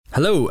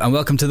Hello and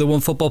welcome to the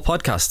Onefootball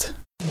Podcast.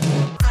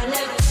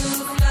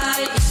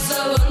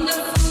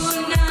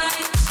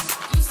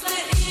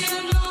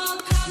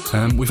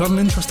 We've had an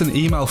interesting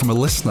email from a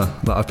listener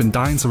that I've been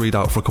dying to read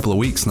out for a couple of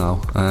weeks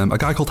now. A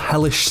guy called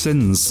Hellish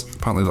Sins,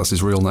 apparently that's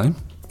his real name.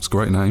 It's a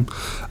great name.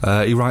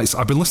 He writes,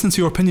 I've been listening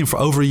to your opinion for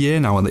over a year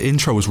now and the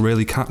intro was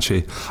really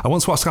catchy. I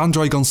want to ask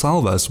André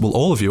Gonçalves, well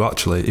all of you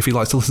actually, if he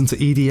likes to listen to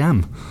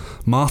EDM,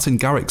 Martin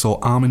Garrix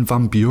or Armin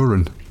van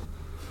Buuren.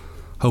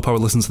 Hope I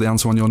would listen to the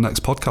answer on your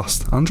next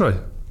podcast.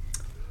 André?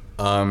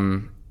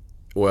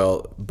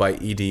 Well, by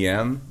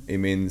EDM, it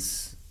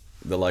means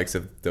the likes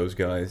of those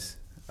guys.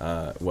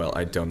 Well,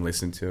 I don't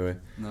listen to it.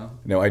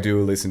 No, I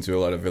do listen to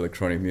a lot of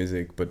electronic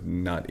music, but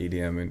not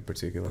EDM in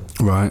particular.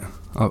 Right.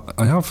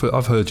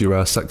 I've heard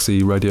your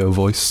sexy radio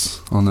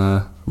voice on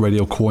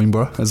Radio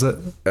Coimbra, is it?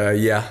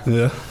 Yeah.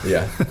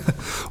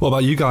 What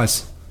about you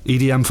guys?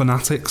 EDM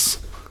fanatics?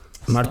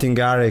 Martin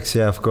Garrix,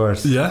 yeah, of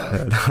course.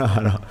 Yeah?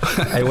 No.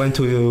 I went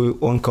to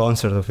one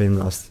concert of him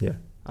last year,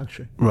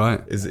 actually. Right.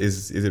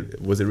 Was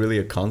it really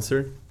a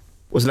concert? It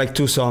was like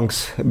 2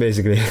 songs,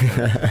 basically,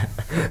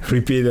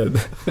 repeated.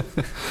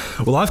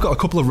 Well, I've got a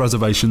couple of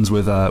reservations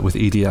with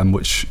EDM,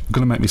 which are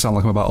going to make me sound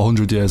like I'm about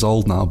 100 years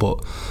old now.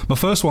 But my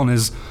first one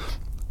is,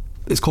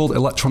 it's called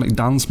electronic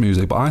dance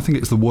music, but I think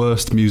it's the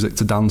worst music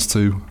to dance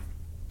to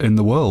in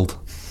the world.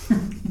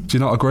 Do you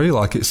not agree?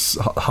 Like, it's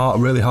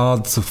really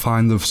hard to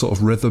find the sort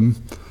of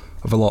rhythm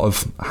of a lot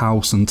of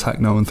house and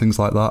techno and things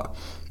like that.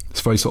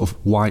 It's very sort of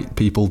white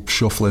people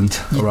shuffling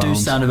around. You do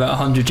sound about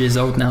 100 years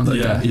old now, but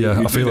yeah,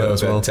 I feel it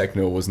as well.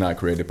 Techno was not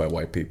created by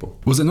white people.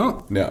 Was it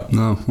not?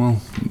 No.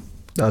 Well,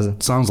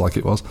 doesn't. Sounds like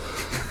it was.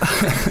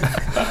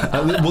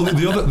 Well,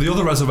 the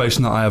other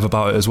reservation that I have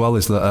about it as well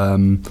is that,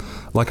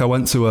 I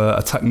went to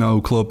a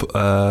techno club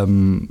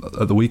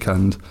at the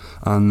weekend,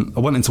 and I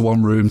went into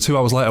one room. 2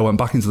 hours later, I went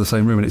back into the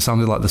same room, and it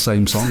sounded like the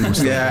same song.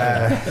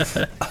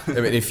 Yeah. I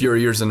mean, if your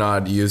ears are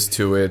not used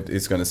to it,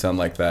 it's going to sound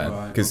like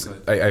that. Because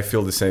I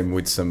feel the same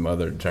with some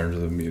other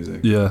genres of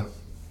music. Yeah,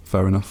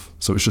 fair enough.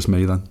 So it's just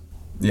me then.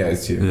 Yeah,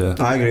 it's you. Yeah.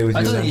 I agree with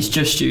you. I don't think it's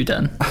just you,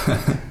 Dan.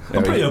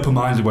 I'm pretty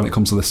open-minded when it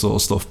comes to this sort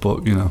of stuff,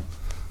 but, you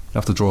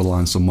have to draw a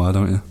line somewhere,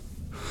 don't you?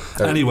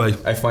 Anyway.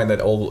 I find that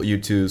all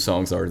U2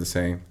 songs are the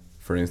same,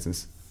 for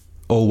instance.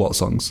 All what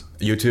songs?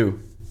 U2.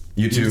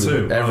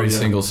 U2. Every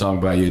single song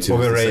by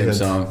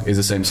U2 is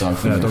the same song.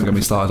 Yeah, don't get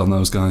me started on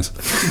those guys.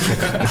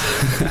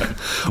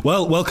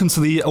 Well, welcome to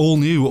the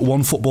all-new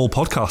Onefootball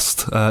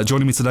Podcast.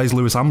 Joining me today is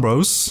Lewis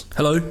Ambrose.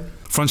 Hello.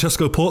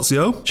 Francesco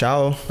Porzio.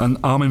 Ciao. And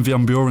Armin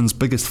van Buuren's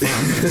biggest fan,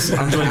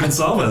 André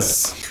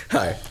Gonçalves.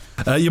 Hi.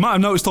 You might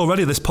have noticed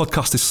already this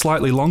podcast is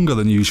slightly longer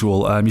than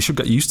usual. You should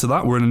get used to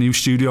that. We're in a new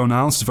studio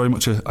now. This is very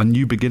much a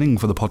new beginning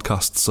for the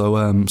podcast.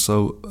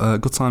 So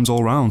good times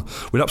all round.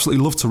 We'd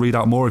absolutely love to read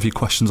out more of your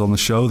questions on the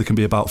show. They can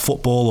be about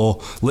football or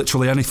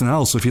literally anything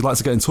else. So if you'd like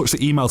to get in touch,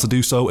 the email to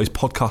do so is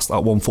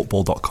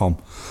podcast@onefootball.com.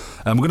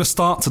 We're going to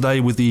start today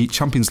with the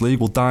Champions League.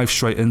 We'll dive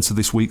straight into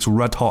this week's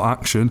red-hot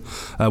action.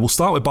 We'll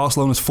start with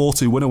Barcelona's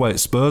 4-2 win away at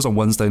Spurs on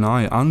Wednesday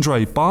night.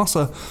 André,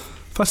 Barca,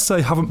 if I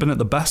say, haven't been at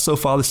the best so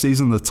far this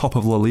season, the top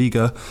of La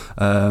Liga,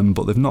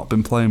 but they've not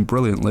been playing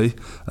brilliantly.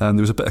 There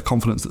was a bit of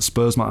confidence that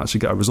Spurs might actually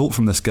get a result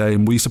from this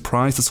game. Were you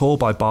surprised at all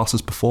by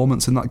Barca's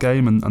performance in that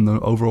game and the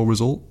overall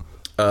result?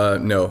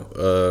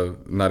 No,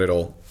 not at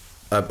all.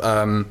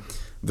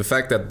 The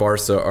fact that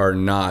Barca are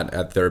not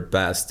at their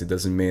best, it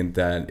doesn't mean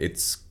that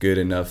it's good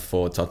enough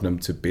for Tottenham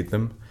to beat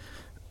them.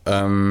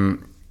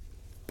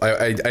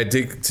 I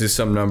dig to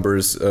some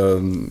numbers,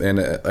 and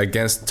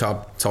against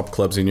top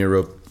clubs in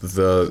Europe,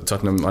 the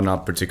Tottenham are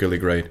not particularly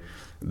great.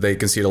 They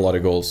concede a lot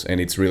of goals, and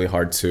it's really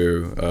hard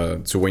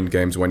to win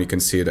games when you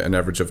concede an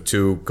average of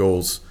 2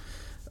 goals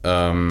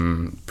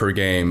per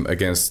game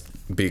against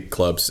big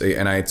clubs.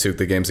 And I took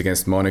the games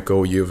against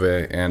Monaco,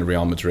 Juve, and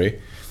Real Madrid.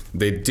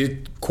 They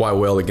did quite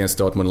well against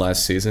Dortmund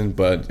last season,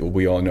 but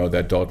we all know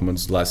that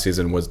Dortmund's last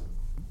season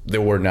they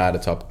were not a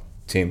top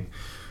team.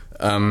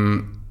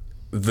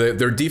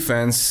 Their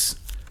defense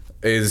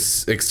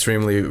is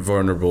extremely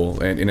vulnerable,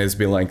 and it's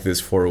been like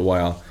this for a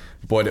while.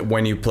 But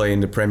when you play in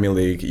the Premier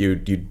League, you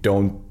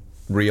don't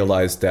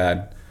realize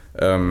that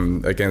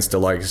against the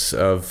likes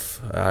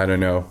of, I don't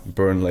know,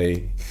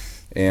 Burnley,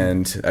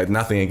 and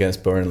nothing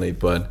against Burnley,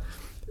 but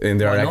in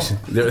their action.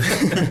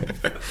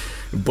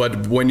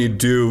 But when you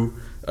do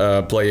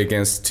play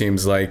against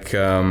teams like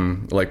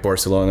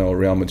Barcelona or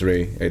Real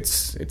Madrid,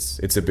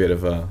 it's a bit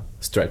of a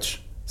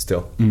stretch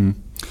still.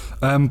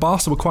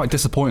 Barca were quite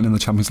disappointing in the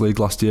Champions League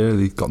last year.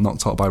 They got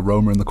knocked out by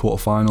Roma in the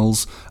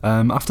quarterfinals.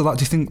 After that,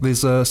 do you think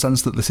there's a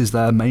sense that this is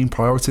their main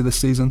priority this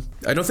season?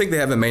 I don't think they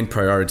have a main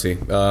priority.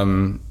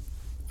 And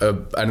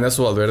that's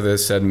what Valverde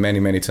said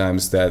many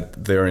times,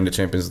 that they're in the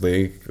Champions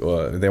League,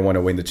 or they want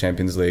to win the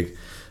Champions League.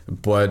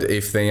 But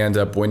if they end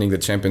up winning the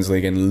Champions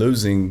League and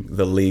losing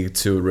the league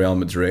to Real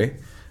Madrid,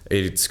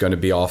 it's going to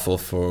be awful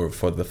for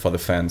the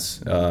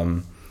fans.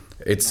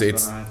 It's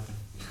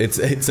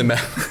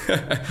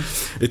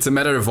a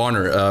matter of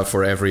honor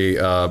for every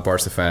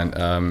Barca fan.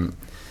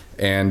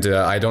 and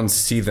I don't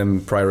see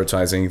them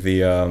prioritizing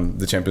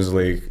the Champions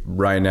League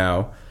right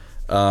now.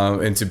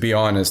 And to be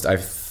honest, I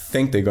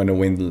think they're going to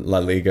win La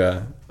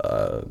Liga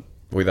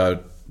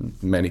without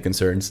many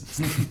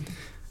concerns.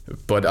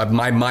 But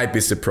I might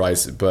be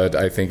surprised, but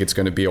I think it's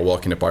going to be a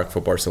walk in the park for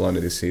Barcelona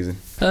this season.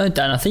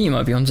 Dan, I think you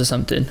might be onto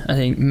something. I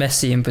think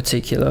Messi in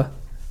particular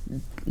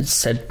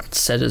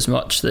said as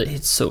much, that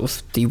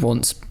he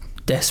wants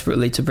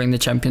desperately to bring the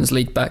Champions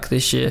League back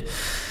this year.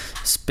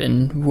 It's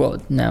been,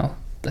 what now?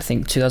 I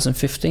think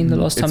 2015, the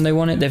last time they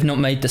won it. They've not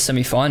made the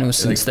semi-finals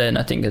since then.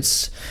 I think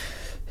it's...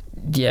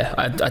 Yeah,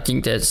 I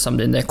think there's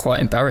something they're quite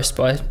embarrassed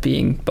by,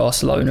 being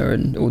Barcelona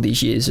and all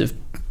these years of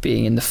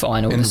being in the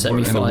final, the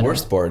semi-final. And the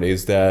worst part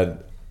is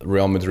that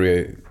Real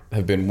Madrid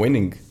have been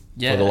winning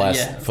for the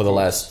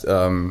last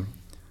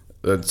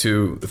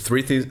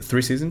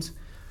 3 seasons.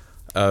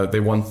 They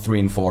won 3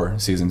 and 4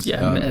 seasons.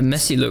 Yeah,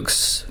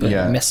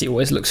 Messi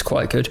always looks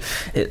quite good.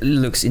 It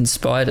looks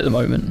inspired at the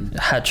moment.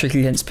 Hat-trick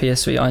against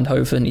PSV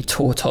Eindhoven. He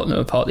tore Tottenham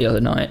apart the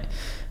other night.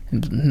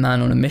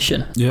 Man on a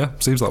mission. Yeah,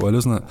 seems that way,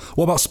 doesn't it?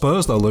 What about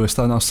Spurs though, Lewis?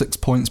 They're now 6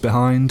 points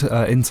behind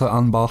Inter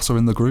and Barca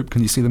in the group.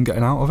 Can you see them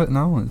getting out of it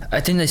now? I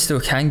think they still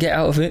can get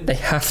out of it. They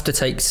have to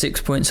take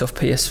 6 points off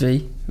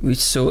PSV. We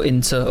saw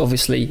Inter,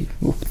 obviously,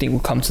 I think we'll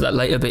come to that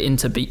later, but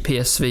Inter beat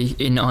PSV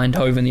in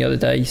Eindhoven the other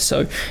day.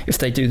 So if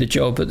they do the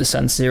job at the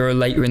San Siro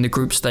later in the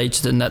group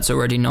stage, then that's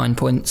already 9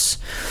 points,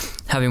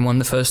 having won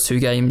the first 2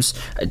 games.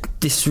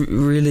 This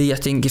really, I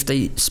think,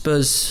 if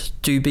Spurs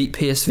do beat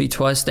PSV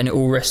twice, then it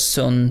all rests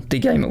on the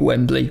game at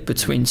Wembley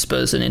between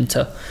Spurs and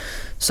Inter.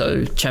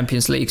 So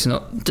Champions League's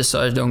not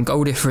decided on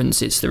goal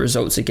difference, it's the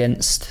results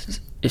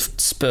against. If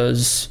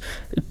Spurs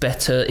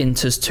better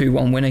Inter's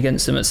 2-1 win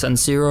against them at San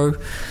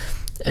Siro,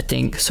 I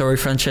think, sorry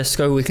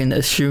Francesco, we can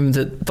assume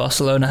that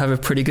Barcelona have a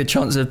pretty good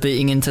chance of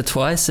beating Inter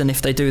twice, and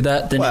if they do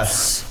that, then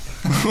it's...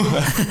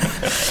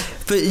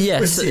 But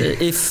yes,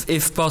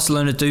 if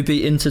Barcelona do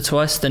beat Inter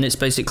twice, then it's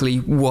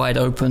basically wide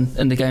open,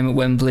 and the game at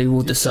Wembley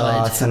will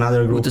decide. It's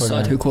another group. Will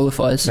decide who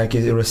qualifies. Like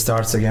it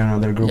restarts again,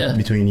 another group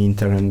between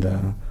Inter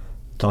and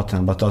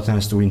Tottenham. But Tottenham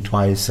has to win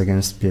twice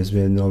against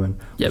PSV Eindhoven,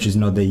 which is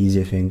not the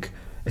easy thing,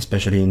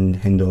 especially in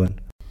Eindhoven.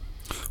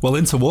 Well,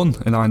 Inter won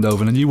in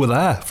Eindhoven, and you were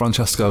there,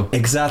 Francesco.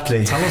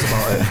 Exactly. Tell us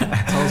about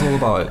it. Tell us all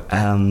about it.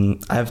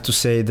 I have to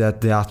say that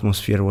the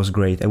atmosphere was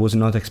great. I was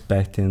not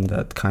expecting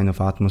that kind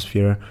of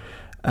atmosphere,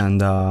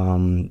 and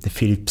the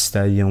Philips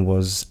Stadium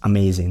was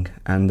amazing.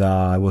 And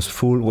it was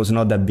full. It was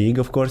not that big,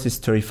 of course. It's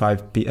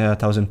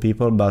 35,000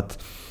 people, but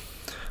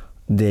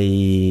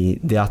the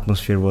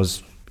atmosphere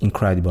was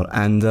incredible.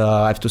 And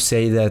I have to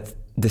say that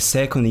the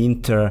second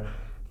Inter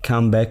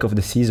comeback of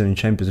the season in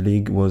Champions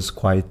League was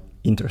quite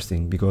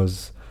interesting,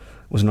 because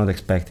I was not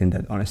expecting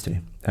that,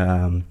 honestly.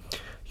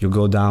 You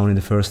go down in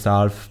the first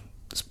half,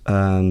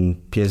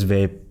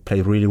 PSV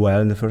played really well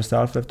in the first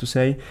half, I have to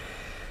say.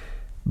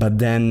 But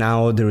then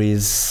now there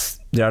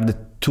are the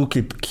 2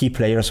 key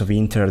players of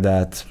Inter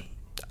that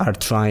are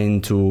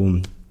trying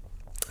to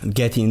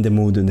get in the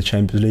mood in the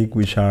Champions League,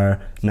 which are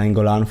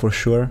Nainggolan for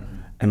sure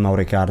and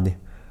Mauro Icardi.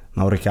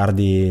 Mauro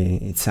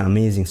Icardi, it's an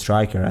amazing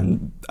striker,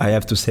 and I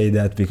have to say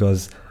that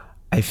because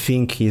I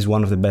think he's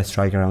one of the best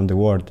strikers around the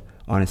world,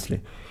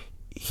 honestly.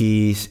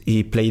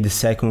 He played the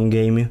second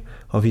game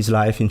of his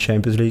life in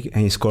Champions League,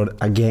 and he scored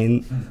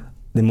again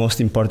the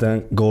most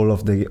important goal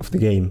of the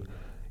game.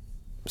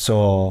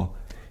 So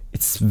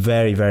it's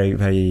very, very,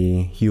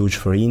 very huge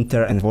for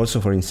Inter and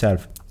also for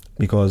himself,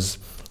 because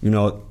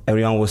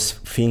everyone was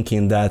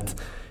thinking that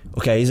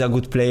he's a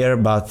good player,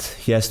 but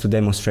he has to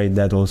demonstrate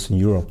that also in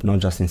Europe, not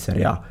just in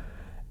Serie A.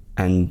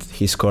 And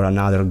he scored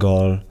another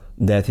goal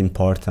that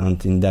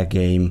important in that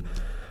game.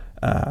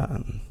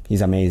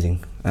 He's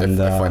amazing.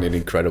 And I find it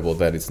incredible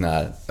that it's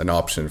not an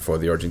option for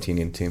the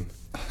Argentinian team.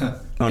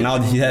 No, now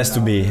he has to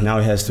be.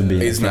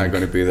 He's not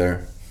going to be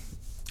there.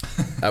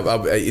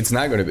 It's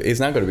not going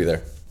to be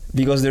there.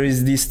 Because there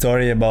is this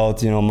story about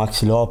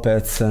Maxi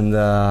Lopez, and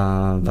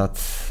but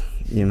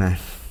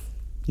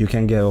you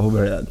can get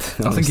over that.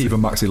 I think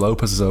even Maxi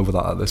Lopez is over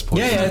that at this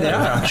point. Yeah, they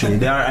are actually.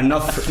 They are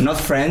not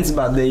friends,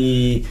 but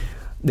they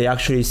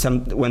actually,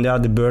 when there are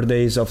the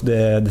birthdays of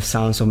the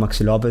sons of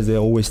Maxi Lopez, they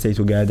always stay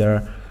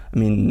together. I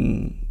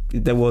mean,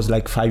 that was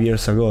like 5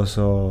 years ago,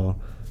 so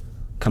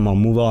come on,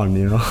 move on,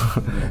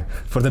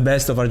 for the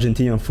best of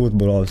Argentinian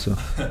football also,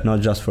 not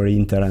just for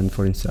Inter and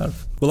for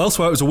himself. Well,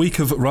 elsewhere, it was a week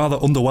of rather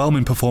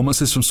underwhelming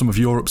performances from some of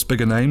Europe's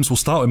bigger names. We'll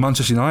start with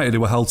Manchester United, who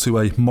were held to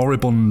a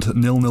moribund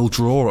 0-0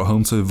 draw at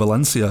home to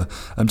Valencia.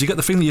 Do you get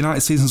the feeling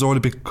United season's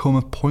already become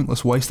a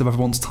pointless waste of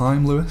everyone's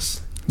time,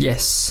 Lewis?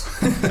 Yes.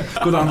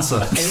 Good answer.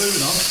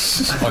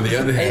 On the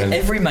other hand,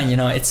 every Man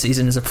United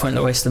season is a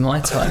pointless waste of my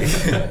time,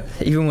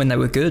 even when they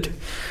were good.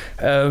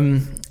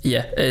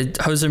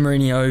 Jose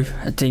Mourinho,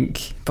 I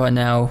think by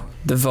now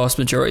the vast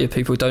majority of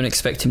people don't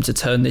expect him to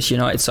turn this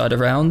United side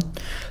around.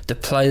 The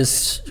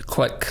players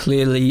quite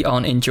clearly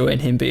aren't enjoying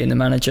him being the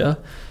manager.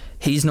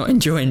 He's not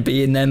enjoying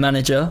being their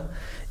manager.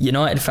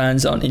 United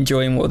fans aren't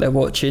enjoying what they're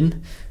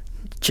watching.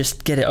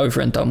 Just get it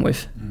over and done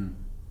with.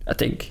 I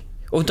think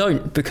Or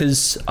don't,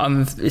 because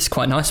it's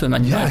quite nice when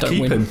Man United don't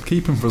win.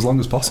 Keep him for as long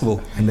as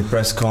possible. And the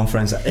press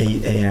conference at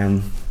 8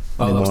 a.m.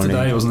 That was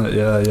today, wasn't it?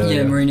 Yeah.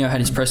 Mourinho had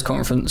his press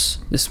conference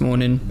this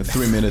morning.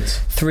 3 minutes.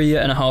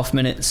 3.5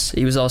 minutes.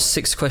 He was asked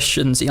 6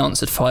 questions. He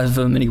answered 5 of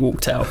them and he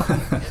walked out.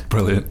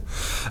 Brilliant.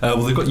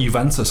 Well, they've got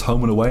Juventus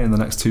home and away in the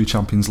next 2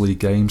 Champions League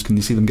games. Can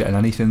you see them getting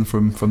anything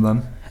from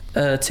them?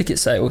 Ticket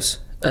sales.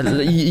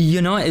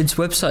 United's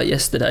website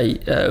yesterday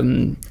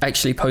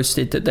actually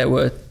posted that there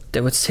were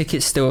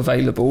tickets still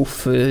available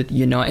for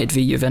United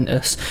v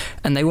Juventus,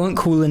 and they weren't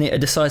calling it a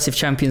decisive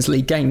Champions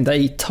League game.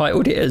 They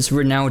titled it as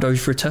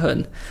Ronaldo's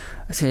return.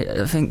 I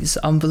think it's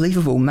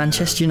unbelievable.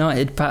 Manchester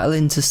United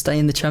battling to stay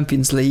in the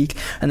Champions League,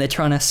 and they're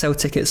trying to sell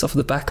tickets off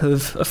the back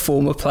of a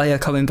former player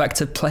coming back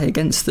to play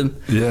against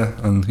them. Yeah,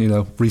 and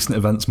recent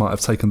events might have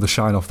taken the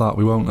shine off that.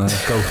 We won't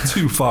go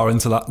too far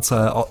into that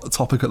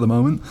topic at the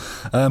moment.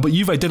 But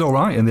Juve did all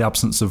right in the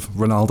absence of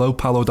Ronaldo.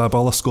 Paulo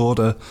Dybala scored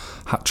a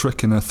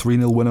hat-trick in a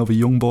 3-0 win over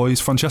Young Boys.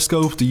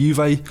 Francesco, do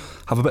Juve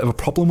have a bit of a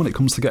problem when it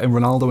comes to getting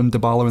Ronaldo and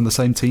Dybala in the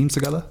same team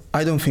together?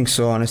 I don't think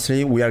so,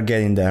 honestly. We are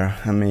getting there.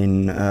 I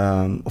mean,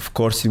 of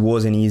course, it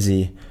wasn't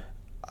easy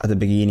at the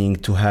beginning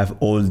to have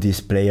all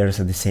these players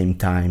at the same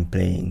time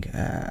playing.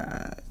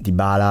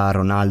 Dybala,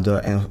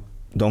 Ronaldo, and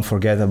don't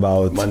forget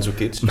about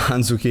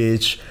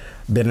Mandzukic,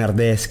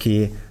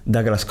 Bernardeschi,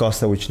 Douglas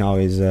Costa, which now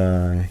is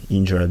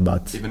injured,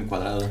 but even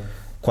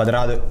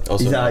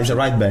Cuadrado is a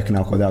right back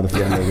now. Cuadrado,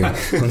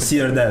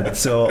 consider that.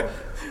 So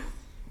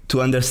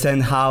to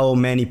understand how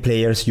many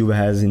players Juve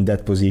has in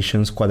that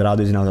positions,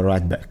 Cuadrado is now the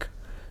right back.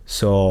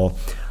 So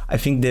I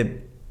think the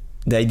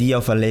idea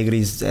of Allegri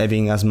is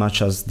having as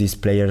much as these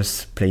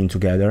players playing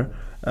together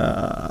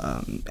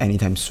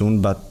anytime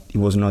soon, but it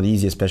was not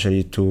easy,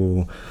 especially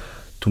to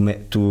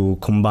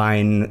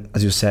combine,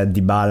 as you said,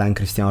 Dybala and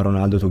Cristiano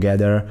Ronaldo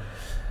together.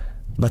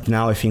 But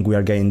now I think we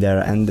are getting there,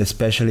 and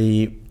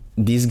especially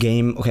this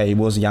game, it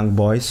was Young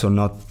Boys, so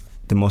not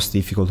the most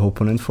difficult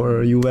opponent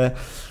for Juve,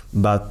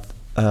 but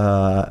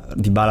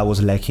Dybala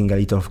was lacking a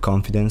little of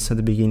confidence at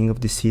the beginning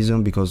of the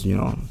season because,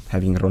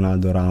 having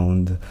Ronaldo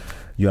around,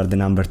 you are the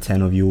number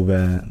 10 of Juve,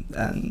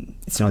 and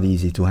it's not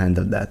easy to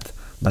handle that.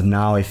 But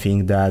now I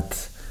think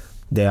that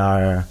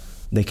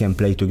they can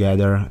play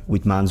together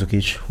with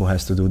Mandzukic, who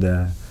has to do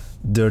the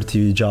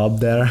dirty job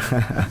there.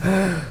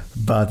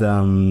 But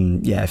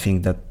I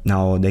think that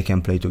now they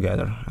can play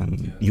together.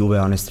 And Juve,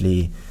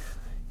 honestly,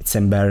 it's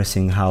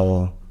embarrassing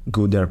how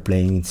good they're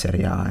playing in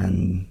Serie A,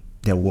 and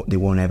they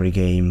won every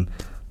game,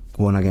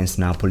 won against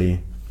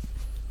Napoli.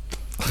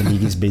 The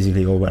league is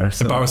basically over.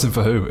 So embarrassing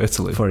for who?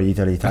 Italy? For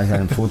Italy,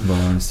 Italian football.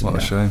 Honestly, what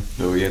a shame.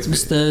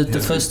 It's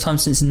the first time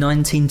since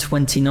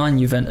 1929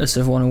 Juventus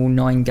have won all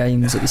 9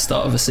 games at the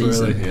start of a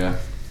season. Really? Yeah.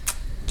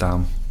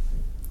 Damn.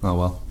 Oh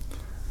well.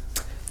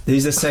 There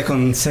is a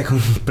second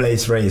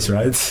place race,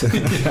 right?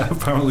 Yeah,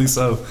 apparently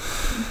so.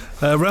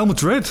 Real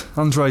Madrid,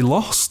 André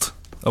lost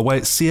away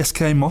at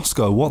CSKA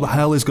Moscow. What the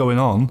hell is going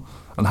on?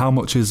 And how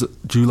much is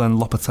Julen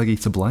Lopetegui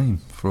to blame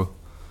for?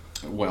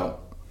 Well,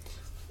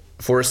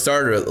 for a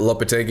starter,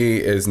 Lopetegui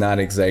is not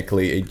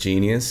exactly a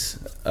genius.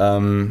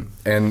 And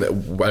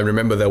I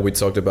remember that we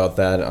talked about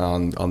that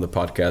on the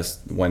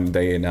podcast when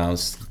they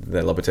announced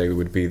that Lopetegui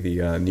would be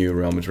the new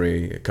Real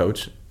Madrid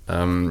coach.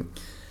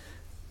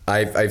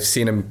 I've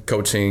seen him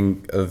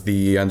coaching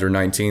the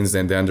under-19s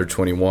and the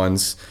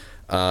under-21s.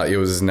 It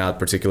was not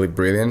particularly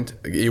brilliant.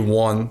 He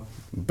won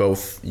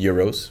both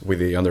Euros with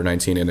the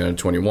under-19 and the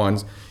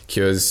under-21s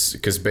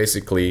because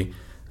basically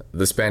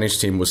the Spanish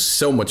team was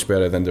so much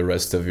better than the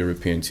rest of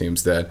European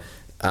teams that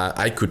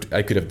I could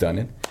have done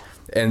it.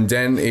 And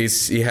then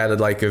he had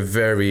like a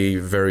very,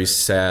 very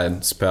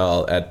sad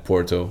spell at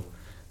Porto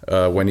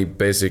when he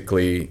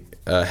basically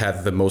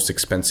had the most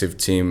expensive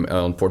team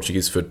on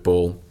Portuguese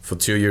football for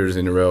 2 years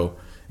in a row,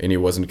 and he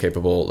wasn't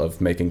capable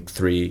of making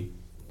 3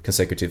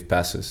 consecutive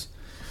passes.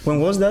 When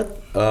was that?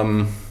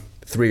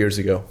 4 years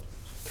ago.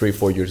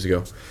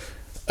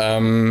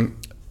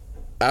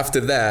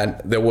 After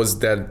that, there was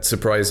that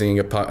surprising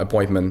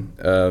appointment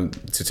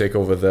to take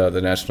over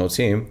the national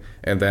team,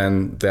 and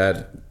then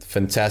that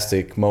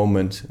fantastic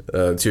moment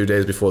 2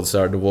 days before the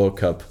start of the World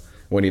Cup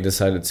when he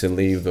decided to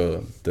leave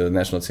the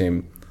national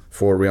team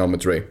for Real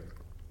Madrid.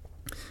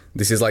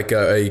 This is like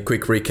a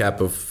quick recap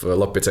of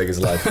Lopetegui's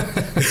life.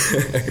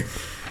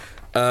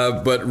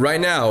 But right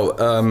now,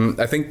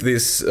 I think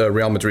this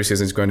Real Madrid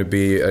season is going to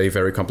be a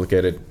very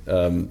complicated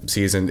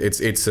season.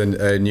 It's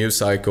a new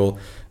cycle.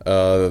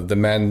 The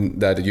man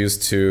that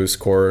used to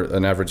score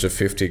an average of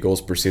 50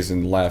 goals per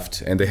season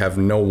left, and they have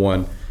no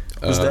one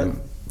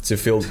to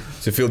fill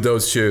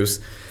those shoes.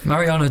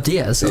 Mariano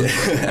Diaz.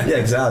 Yeah,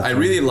 exactly. I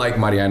really like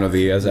Mariano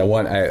Diaz. I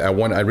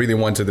really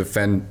want to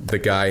defend the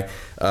guy,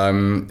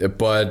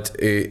 but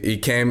he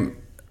came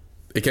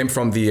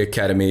from the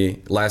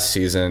academy last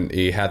season.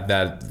 He had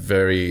that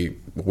very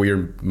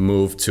weird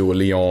move to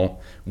Lyon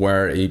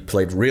where he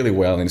played really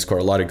well and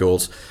scored a lot of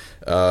goals.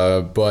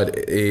 But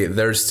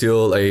there's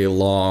still a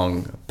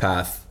long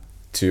path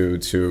to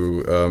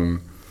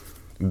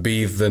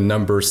be the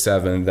number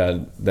 7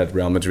 that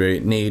Real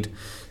Madrid need.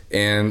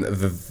 And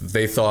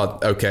they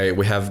thought, okay,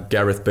 we have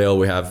Gareth Bale,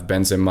 we have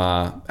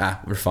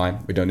Benzema, we're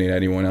fine, we don't need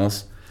anyone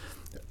else,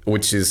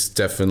 which is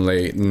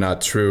definitely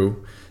not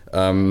true.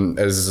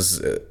 As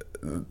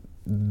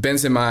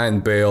Benzema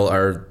and Bale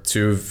are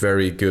two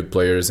very good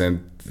players,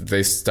 and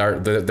their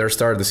start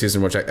of the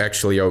season was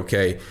actually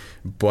okay.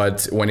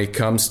 But when it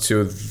comes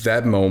to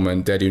that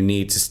moment that you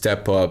need to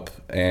step up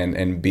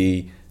and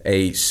be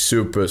a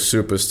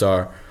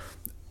superstar,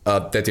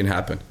 that didn't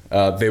happen.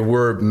 They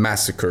were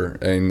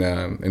massacred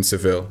in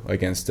Seville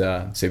against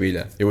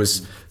Sevilla. It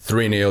was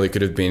 3-0. It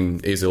could have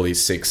been easily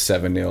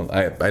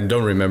 6-7-0. I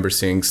don't remember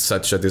seeing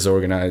such a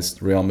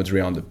disorganized Real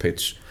Madrid on the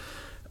pitch.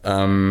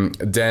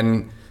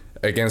 Then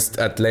against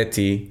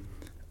Atleti,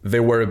 they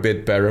were a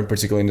bit better,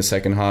 particularly in the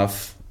second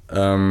half.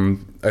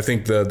 I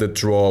think the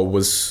draw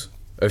was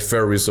a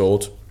fair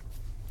result.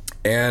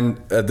 And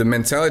the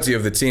mentality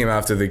of the team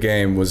after the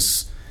game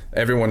was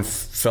everyone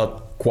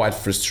felt quite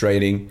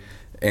frustrating.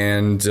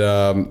 And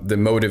the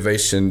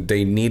motivation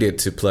they needed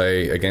to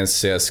play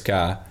against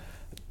CSKA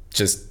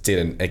just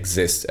didn't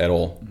exist at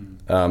all.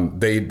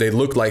 They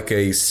looked like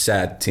a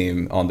sad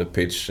team on the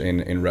pitch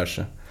in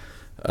Russia.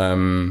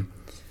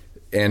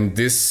 And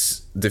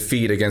this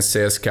defeat against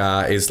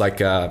CSKA is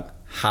like a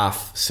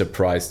half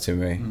surprise to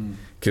me,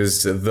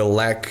 because the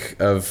lack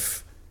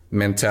of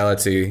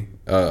mentality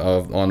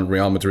on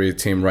Real Madrid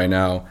team right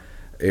now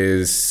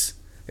is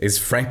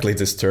frankly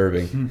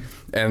disturbing.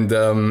 And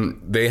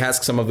they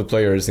asked some of the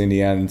players in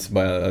the end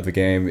of the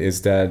game,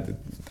 is that,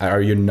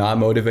 are you not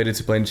motivated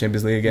to play in the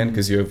Champions League again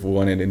because you have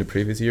won it in the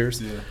previous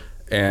years? Yeah.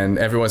 And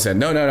everyone said,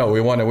 no, we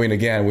want to win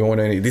again.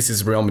 This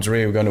is Real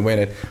Madrid, we're going to win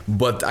it.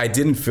 But I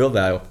didn't feel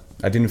that.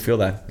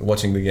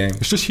 Watching the game.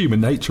 It's just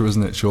human nature,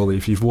 isn't it, surely?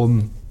 If you've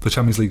won the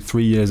Champions League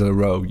 3 years in a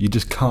row, you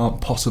just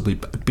can't possibly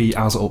be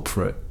as up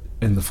for it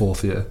in the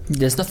fourth year.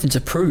 There's nothing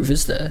to prove,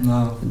 is there?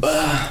 No.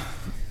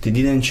 They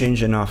didn't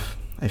change enough,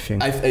 I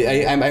think.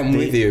 I'm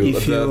with you.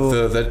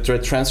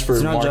 The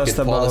transfer market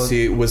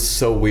policy was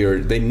so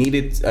weird. They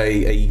needed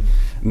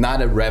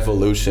not a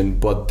revolution,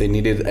 but they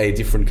needed a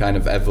different kind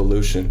of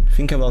evolution.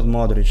 Think about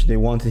Modric. They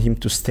wanted him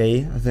to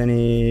stay.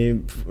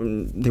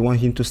 They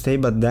want him to stay,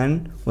 but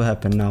then what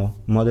happened now?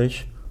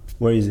 Modric,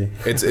 where is he?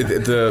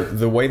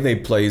 The way they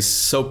play is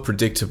so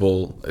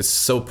predictable. It's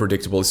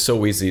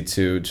so easy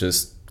to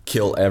just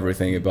kill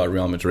everything about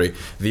Real Madrid.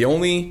 The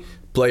only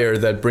player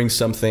that brings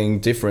something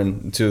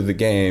different to the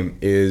game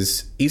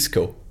is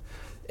Isco,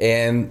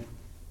 and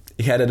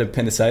he had an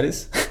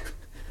appendicitis,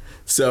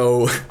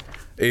 so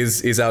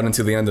is out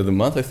until the end of the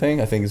month. I think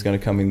he's going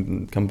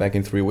to come back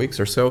in 3 weeks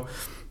or so.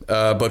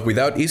 But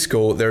without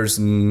Isco, there's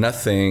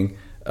nothing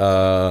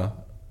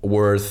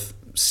worth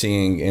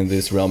seeing in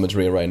this Real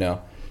Madrid right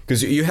now.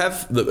 Because you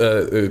have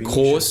the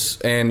Kroos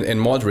and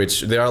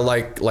Modric, they are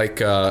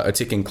like a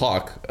ticking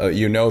clock.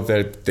 You know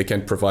that they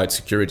can provide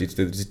security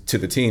to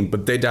the team,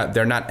 but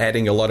they're not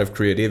adding a lot of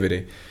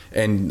creativity.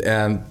 And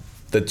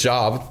the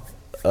job,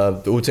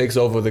 who takes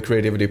over the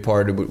creativity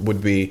part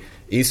would be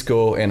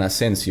Isco and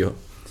Asensio.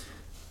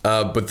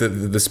 But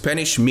the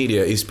Spanish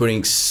media is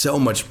putting so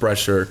much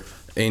pressure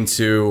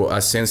into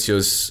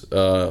Asensio's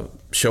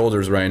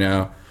shoulders right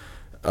now.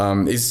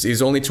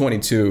 He's only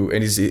 22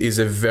 and he's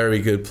a very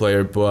good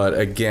player, but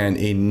again,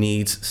 he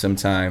needs some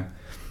time.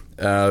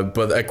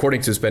 But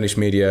according to Spanish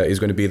media, he's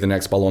going to be the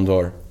next Ballon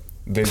d'Or.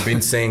 They've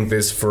been saying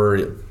this for,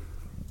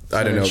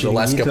 I don't know, the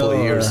last couple of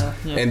years.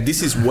 And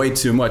this is way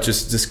too much.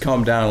 Just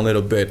calm down a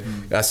little bit.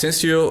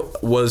 Asensio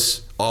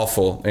was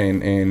awful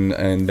in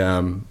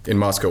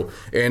Moscow.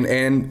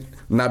 And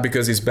not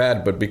because he's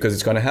bad, but because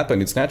it's going to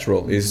happen. It's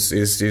natural. Is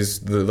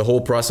the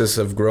whole process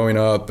of growing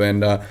up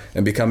and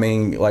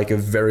becoming like a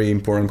very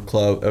important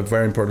club, a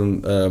very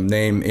important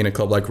name in a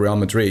club like Real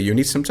Madrid. You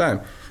need some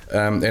time,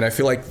 and I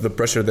feel like the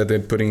pressure that they're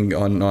putting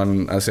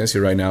on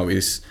Asensio right now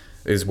is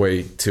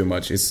way too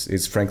much.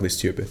 It's frankly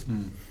stupid.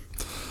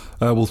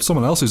 Well,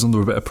 someone else who's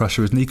under a bit of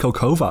pressure is Niko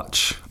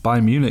Kovac.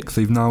 Bayern Munich,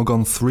 they've now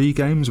gone 3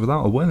 games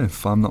without a win,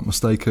 if I'm not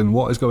mistaken.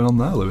 What is going on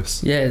there,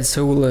 Lewis? Yeah, it's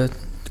all a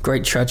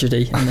great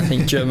tragedy, and I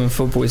think German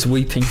football is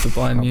weeping for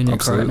Bayern Munich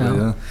Absolutely, right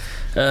now.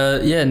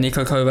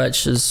 Niko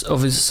Kovac is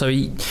obviously. So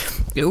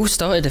it all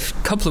started a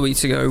couple of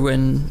weeks ago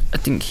when I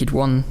think he'd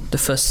won the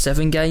first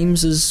 7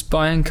 games as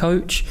Bayern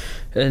coach,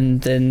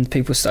 and then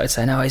people started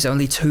saying, "Oh, he's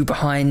only 2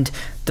 behind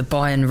the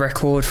Bayern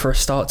record for a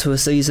start to a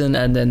season,"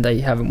 and then they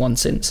haven't won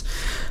since.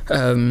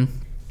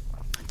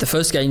 The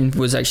first game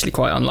was actually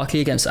quite unlucky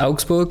against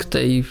Augsburg.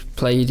 They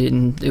played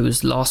it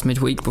was last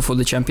midweek before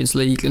the Champions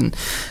League, and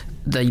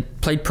they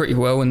played pretty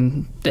well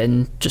and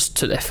then just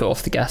took their foot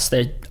off the gas.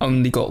 They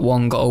only got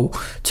 1 goal,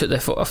 took their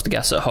foot off the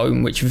gas at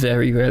home, which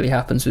very rarely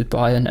happens with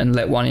Bayern, and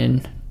let one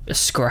in, a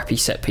scrappy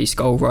set-piece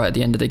goal right at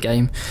the end of the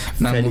game.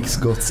 Felix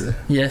Götze.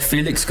 Yeah,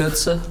 Felix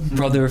Götze,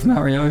 brother of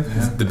Mario.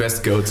 Yeah. The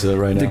best Götze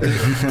right now. The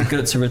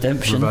Götze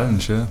redemption.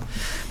 Revenge, yeah.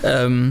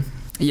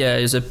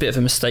 It was a bit of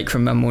a mistake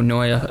from Manuel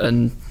Neuer,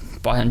 and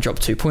Bayern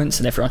dropped 2 points,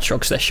 and everyone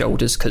shrugs their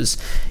shoulders because,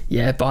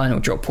 Bayern will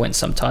drop points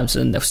sometimes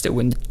and they'll still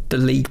win the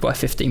league by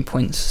 15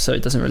 points, so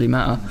it doesn't really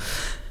matter.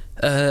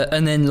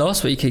 And then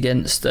last week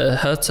against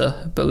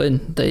Hertha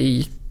Berlin,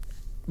 they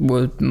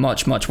were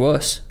much, much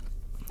worse.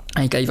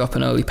 They gave up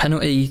an early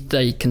penalty.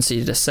 They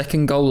conceded a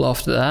second goal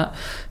after that,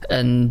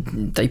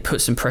 and they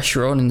put some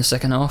pressure on in the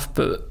second half,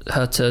 but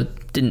Hertha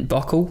didn't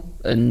buckle,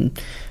 and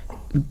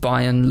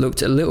Bayern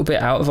looked a little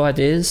bit out of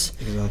ideas.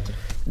 Exactly.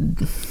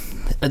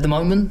 At the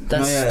moment,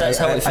 that's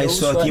how it feels. I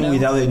saw a team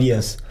without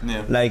ideas,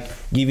 like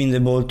giving the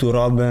ball to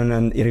Robben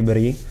and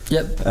Ribéry.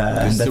 Yep,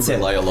 and that's it.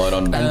 Rely a lot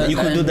on. And you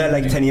could do that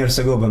like 10 years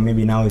ago, but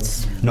maybe now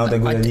it's not a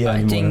good idea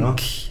anymore. I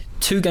think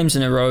 2 games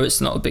in a row,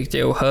 it's not a big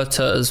deal.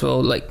 Hertha as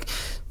well, like.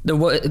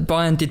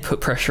 Bayern did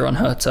put pressure on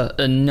Hertha,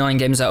 and 9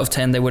 games out of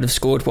 10 they would have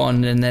scored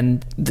 1, and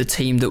then the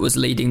team that was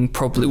leading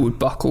probably would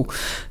buckle.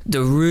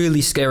 The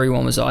really scary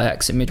one was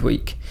Ajax in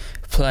midweek,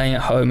 playing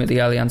at home at the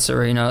Allianz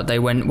Arena. They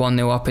went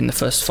 1-0 up in the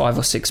first 5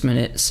 or 6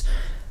 minutes,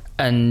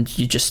 and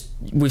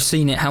we've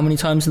seen it how many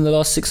times in the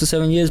last 6 or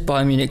 7 years?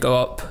 Bayern Munich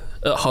go up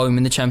at home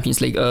in the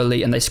Champions League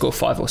early and they score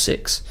 5 or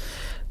 6,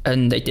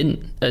 and they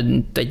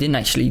didn't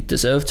actually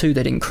deserve to.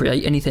 They didn't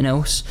create anything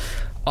else.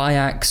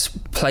 Ajax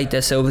played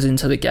themselves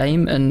into the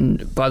game,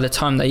 and by the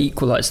time they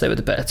equalised, they were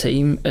the better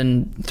team.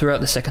 And throughout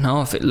the second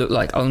half, it looked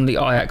like only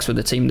Ajax were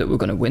the team that were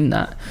going to win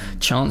that.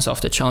 Chance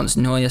after chance,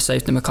 Neuer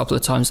saved them a couple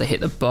of times. They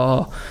hit the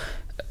bar.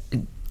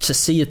 To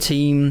see a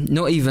team,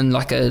 not even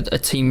like a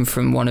team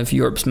from one of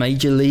Europe's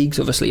major leagues,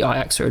 obviously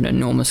Ajax are an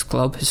enormous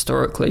club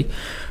historically,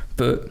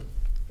 but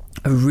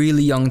a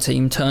really young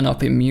team turn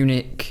up in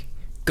Munich,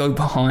 go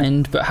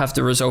behind but have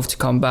the resolve to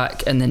come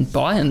back, and then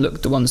Bayern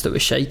looked the ones that were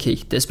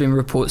shaky. There's been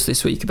reports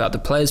this week about the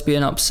players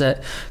being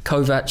upset.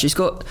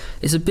 Kovac,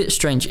 it's a bit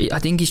strange. I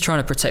think he's trying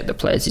to protect the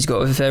players. He's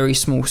got a very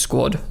small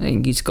squad. I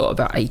think he's got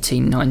about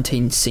 18,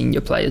 19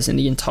 senior players in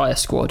the entire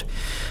squad.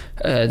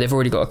 They've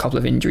already got a couple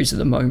of injuries at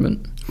the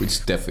moment, which is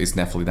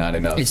definitely not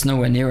enough. It's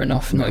nowhere near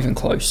enough, not even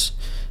close.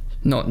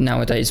 Not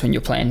nowadays when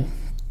you're playing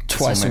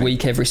twice a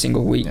week, every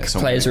single week.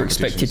 Players are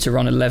expected to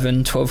run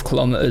 11, 12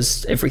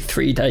 kilometres every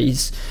 3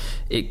 days.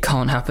 It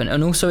can't happen.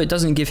 And also it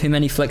doesn't give him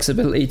any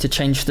flexibility to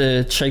change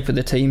the shape of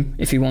the team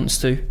if he wants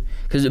to.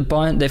 Because at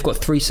Bayern, they've got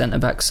 3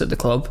 centre-backs at the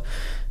club.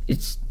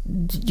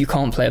 You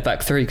can't play a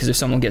back 3 because if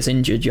someone gets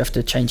injured, you have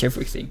to change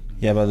everything.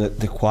 Yeah, but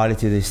the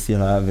quality they still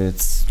have,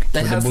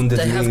 they have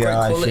great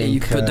quality,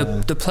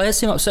 but the players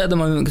seem upset at the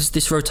moment because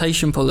this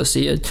rotation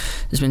policy.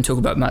 There's been talk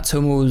about Mats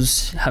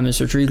Hummels,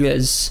 James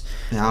Rodriguez,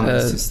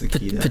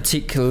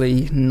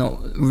 particularly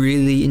not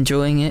really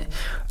enjoying it.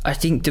 I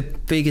think the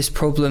biggest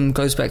problem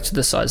goes back to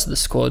the size of the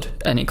squad,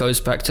 and it goes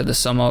back to the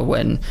summer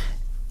when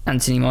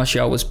Anthony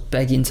Martial was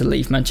begging to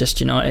leave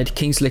Manchester United.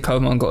 Kingsley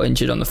Coman got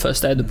injured on the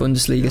first day of the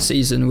Bundesliga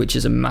season, which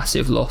is a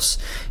massive loss.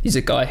 He's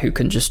a guy who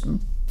can just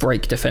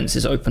break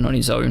defences open on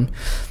his own.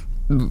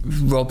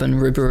 Robben,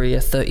 Ribéry are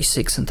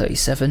 36 and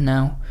 37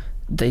 now.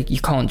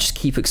 You can't just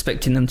keep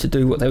expecting them to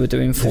do what they were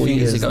doing 4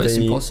 years ago. It's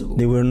impossible.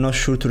 They were not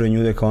sure to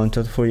renew the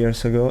contract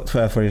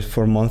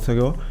 4 months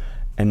ago.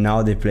 And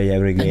now they play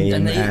every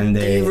game, and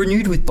they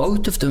renewed with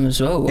both of them as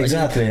well.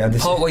 Exactly.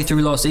 Partway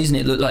through last season,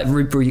 it looked like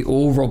Ribéry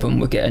or Robben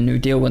would get a new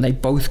deal when they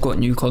both got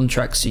new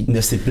contracts.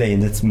 Yes, they play,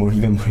 and that's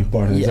even more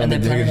important. Yeah, and they're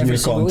playing every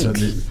single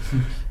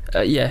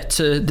week.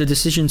 To the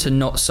decision to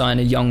not sign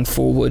a young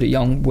forward, a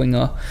young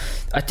winger,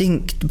 I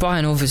think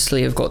Bayern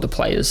obviously have got the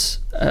players,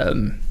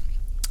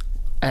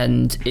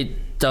 and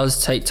it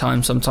does take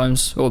time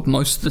sometimes, or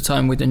most of the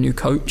time, with a new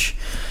coach.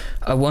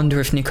 I wonder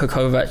if Niko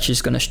Kovac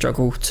is going to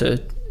struggle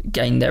to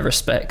gain their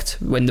respect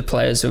when the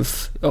players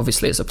have,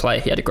 obviously as a player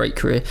he had a great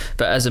career,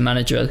 but as a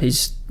manager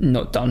he's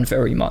not done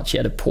very much. He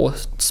had a poor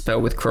spell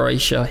with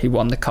Croatia, he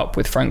won the cup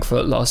with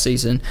Frankfurt last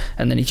season,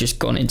 and then he's just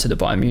gone into the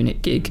Bayern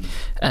Munich gig,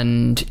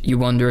 and you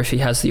wonder if he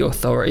has the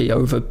authority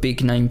over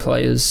big name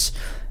players,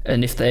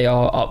 and if they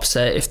are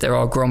upset, if there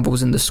are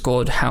grumbles in the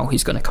squad, how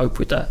he's going to cope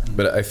with that.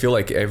 But I feel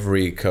like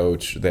every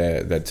coach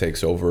that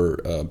takes over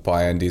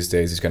Bayern these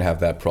days is going to have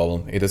that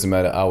problem. It doesn't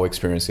matter how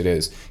experienced it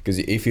is, because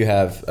if you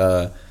have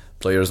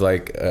players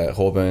like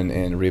Robben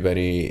and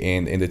Ribéry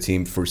in the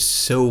team for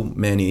so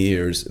many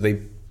years, they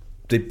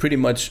pretty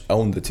much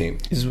own the team.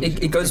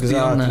 It goes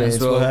beyond that as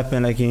well. It's what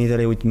happened like in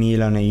Italy with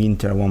Milan and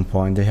Inter at one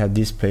point. They had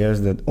these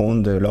players that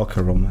owned the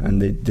locker room,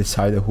 and they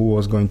decided who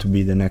was going to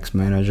be the next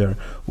manager,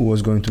 who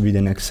was going to be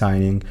the next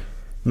signing.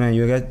 Man,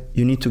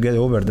 you need to get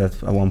over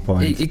that at one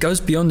point. It goes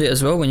beyond it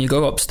as well. When you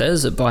go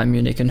upstairs at Bayern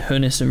Munich and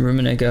Hoeneß and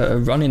Rummenigge are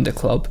running the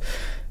club,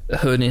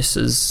 Hoeneß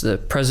as the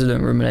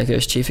president, Rummenigge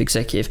as chief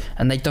executive,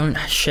 and they don't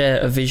share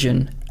a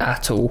vision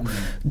at all.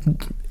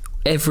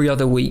 Every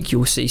other week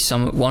you'll see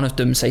one of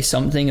them say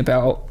something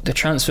about the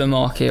transfer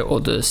market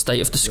or the state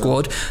of the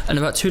squad, and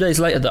about 2 days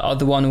later the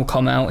other one will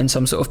come out in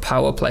some sort of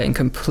power play and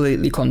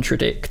completely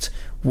contradict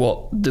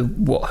what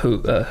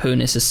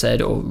Hoeneß has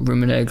said, or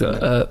Rummenigge,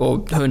 or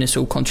Hoeneß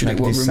will contradict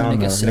Like what this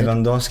Rummenigge summer, said.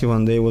 Lewandowski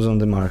one day was on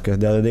the market,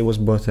 the other day was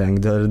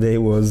Boateng, the other day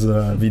was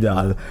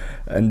Vidal,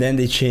 and then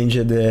they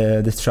changed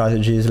the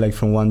strategies like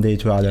from one day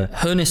to other.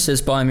 Hoeneß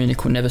says Bayern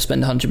Munich will never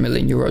spend 100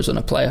 million euros on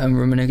a player, and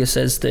Rummenigge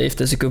says that if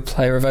there's a good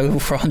player available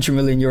for 100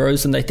 million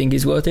euros and they think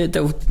he's worth it,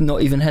 they'll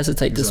not even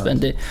hesitate to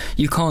spend it.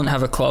 You can't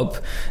have a club.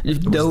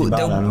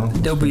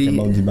 There'll be,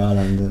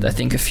 I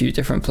think, a few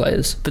different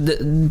players, but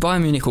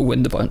Bayern Munich will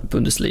win the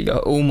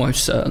Bundesliga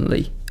almost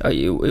certainly.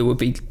 It would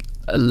be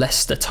a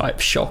Leicester type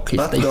shock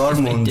if they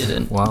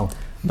didn't. Wow.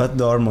 But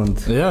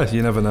Dortmund. Yeah,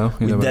 you never know.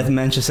 With that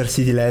Manchester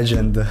City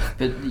legend,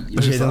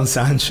 Jadon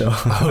Sancho.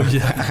 Oh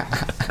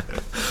yeah.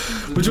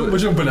 We're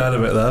jumping out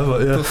of it there,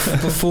 but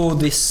yeah. Before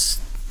the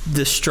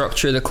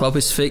structure of the club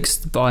is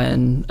fixed,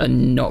 Bayern are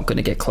not going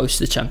to get close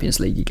to the Champions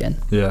League again.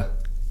 Yeah.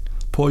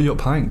 Poor Jupp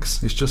Heynckes.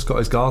 He's just got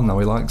his garden now.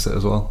 He likes it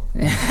as well.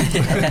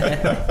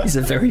 He's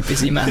a very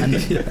busy man.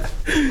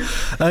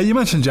 Yeah. You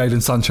mentioned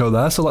Jadon Sancho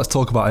there, so let's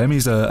talk about him.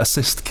 He's an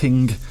assist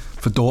king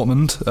for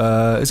Dortmund.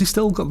 Has he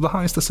still got the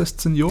highest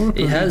assists in Europe?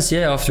 He has,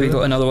 yeah, after he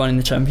got another one in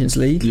the Champions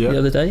League the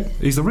other day.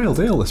 He's the real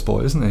deal, this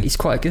boy, isn't he? He's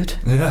quite good.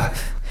 Yeah.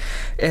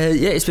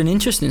 It's been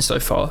interesting so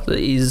far that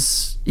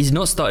he's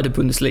not started a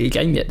Bundesliga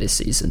game yet this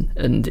season,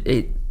 and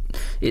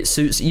it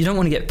suits. You don't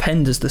want to get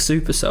penned as the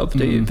super sub,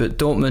 do you? But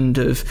Dortmund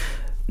have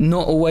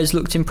not always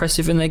looked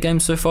impressive in their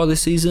games so far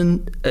this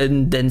season,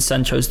 and then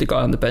Sancho's the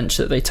guy on the bench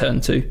that they turn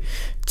to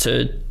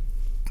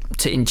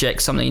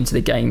inject something into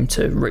the game,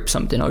 to rip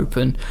something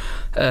open,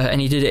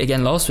 and he did it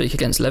again last week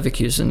against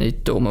Leverkusen.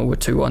 Dortmund were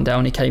 2-1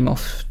 down. He came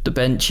off the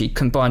bench. He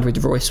combined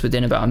with Royce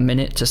within about a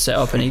minute to set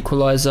up an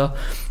equaliser,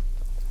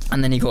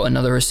 and then he got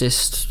another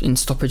assist in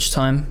stoppage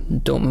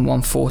time. Dortmund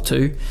won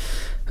 4-2.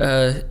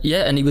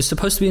 And he was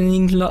supposed to be in the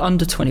England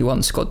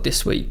under-21 squad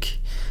this week.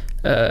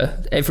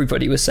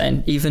 Everybody was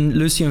saying, even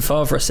Lucien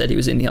Favre said he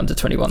was in the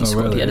under-21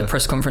 squad. Really? He had a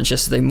press conference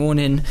yesterday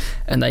morning,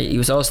 and he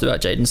was asked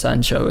about Jadon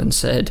Sancho and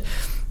said,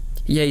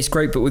 yeah, he's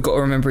great, but we've got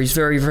to remember he's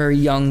very, very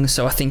young,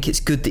 so I think it's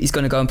good that he's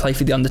going to go and play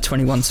for the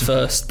under-21s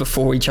first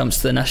before he jumps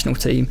to the national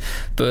team.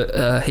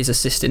 But his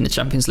assist in the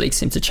Champions League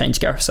seemed to change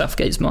Gareth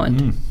Southgate's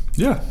mind.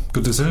 Yeah,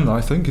 good decision.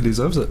 I think he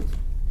deserves it.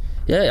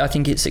 Yeah, I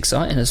think it's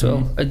exciting as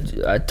well.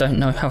 I don't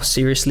know how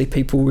seriously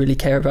people really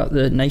care about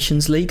the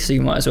Nations League, so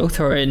you might as well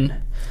throw in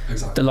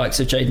the likes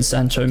of Jadon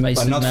Sancho,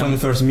 Mason. But not from the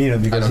first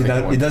minute, because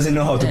he doesn't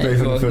know how to play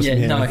from the first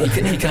minute. No,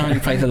 he can only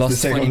play the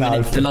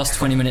last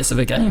 20 minutes of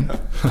a game.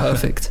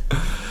 Perfect.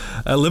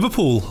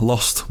 Liverpool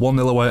lost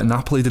 1-0 away at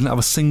Napoli, didn't have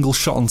a single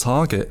shot on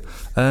target.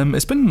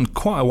 It's been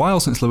quite a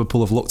while since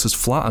Liverpool have looked as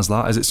flat as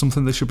that. Is it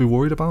something they should be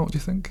worried about, do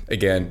you think?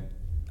 Again,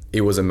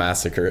 it was a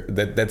massacre.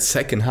 That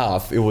second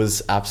half, it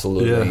was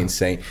absolutely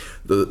insane.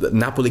 The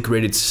Napoli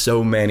created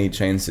so many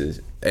chances,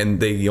 and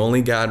they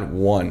only got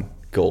one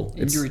goal.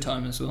 Injury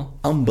time as well.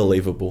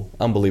 Unbelievable.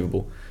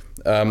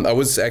 I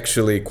was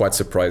actually quite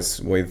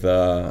surprised with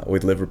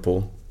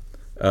Liverpool.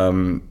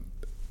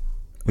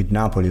 With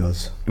Napoli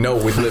also. No,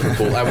 with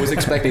Liverpool. I was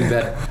expecting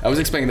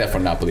that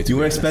from Napoli. You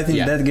were expecting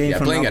that game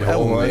from playing Napoli? at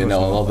home and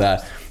all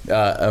that.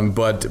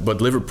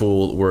 But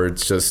Liverpool were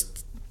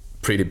just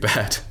pretty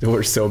bad. They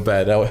were so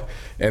bad,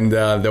 and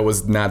that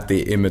was not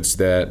the image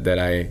that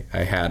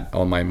I had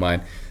on my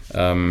mind.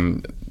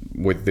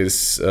 With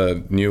this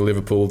new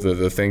Liverpool,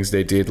 the things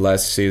they did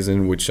last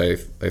season, which I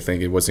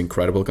think it was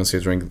incredible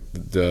considering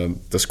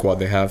the squad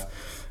they have.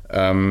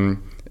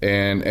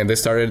 And they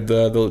started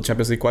the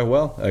Champions League quite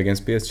well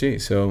against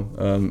PSG.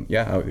 So,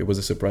 it was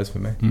a surprise for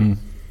me.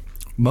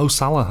 Mo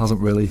Salah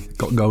hasn't really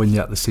got going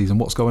yet this season.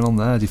 What's going on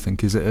there, do you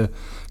think? Is it a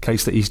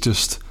case that he's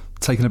just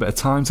taking a bit of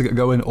time to get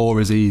going,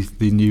 or is he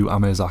the new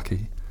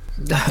Amezaki?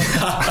 I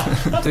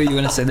thought you were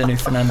going to say the new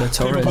Fernando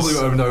Torres. People probably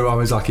won't know who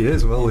Amezaki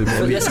is, will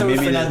they? Let's go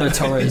with Fernando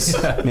Torres.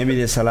 Maybe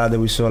the Salah that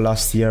we saw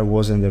last year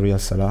wasn't the real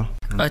Salah.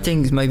 I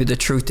think maybe the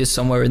truth is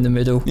somewhere in the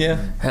middle.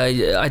 Yeah.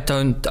 I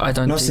don't.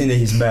 Not saying that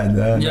he's bad.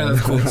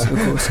 Of course.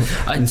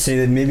 I'm saying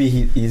that maybe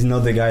he's not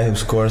the guy who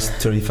scores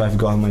 35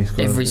 goals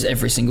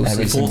every single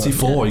season.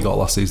 44 he got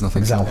last season, I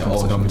think. Exactly.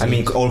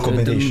 All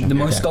competition. The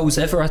most goals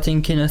ever, I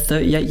think, in a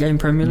 38 game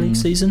Premier League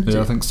season.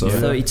 Yeah, I think so.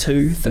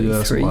 32, 33.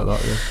 Yeah, something like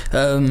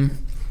that.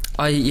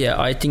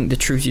 I think the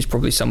truth is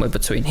probably somewhere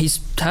between. He's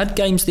had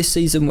games this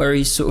season where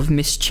he's sort of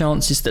missed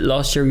chances that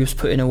last year he was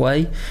putting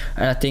away,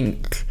 and I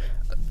think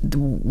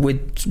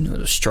with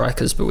not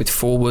strikers but with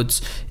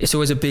forwards, it's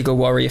always a bigger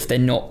worry if they're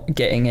not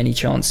getting any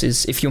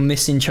chances. If you're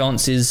missing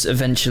chances,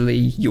 eventually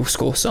you'll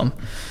score some.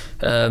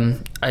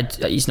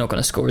 He's not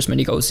going to score as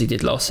many goals as he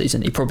did last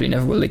season. He probably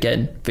never will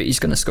again, but he's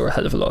going to score a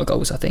hell of a lot of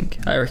goals. I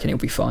reckon he'll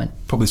be fine.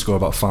 Probably score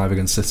about 5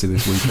 against City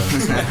this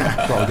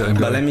weekend.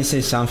 But let me say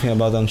something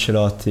about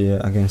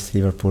Ancelotti against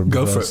Liverpool.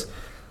 Go for it.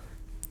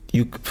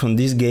 From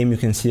this game you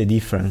can see the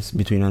difference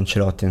between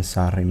Ancelotti and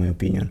Sarri, in my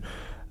opinion.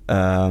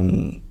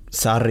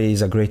 Sarri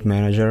is a great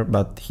manager,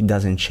 but he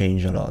doesn't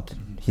change a lot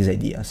his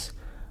ideas.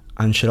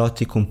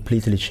 Ancelotti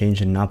completely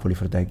changed Napoli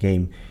for that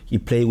game. He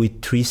played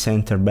with 3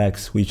 center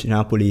backs, which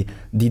Napoli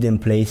didn't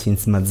play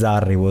since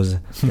Mazzarri was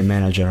the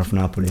manager of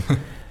Napoli.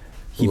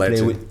 He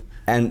played with,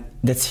 and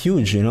that's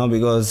huge,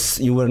 because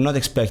you were not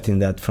expecting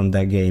that from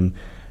that game.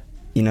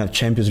 In a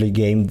Champions League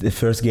game, the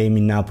first game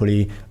in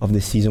Napoli of the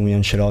season with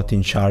Ancelotti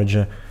in charge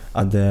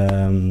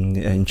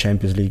in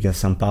Champions League at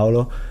San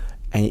Paolo,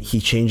 and he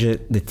changed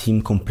the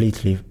team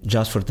completely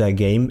just for that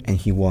game, and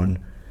he won.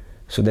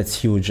 So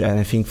that's huge, and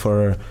I think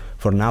for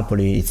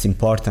Napoli it's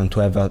important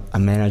to have a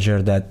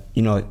manager that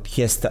he knows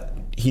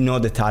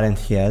the talent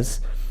he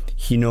has,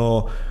 he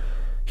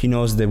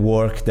knows the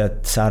work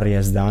that Sarri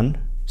has done,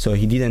 so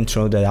he didn't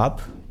throw that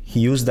up.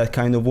 He used that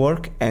kind of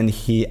work and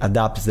he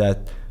adapts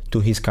that to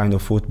his kind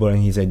of football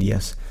and his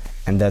ideas,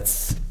 and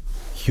that's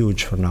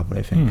huge for Napoli,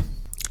 I think.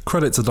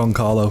 Credit to Don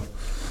Carlo.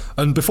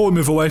 And before we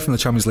move away from the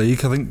Champions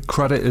League, I think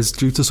credit is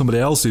due to somebody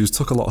else who's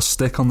took a lot of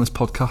stick on this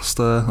podcast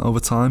over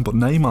time, but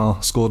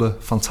Neymar scored a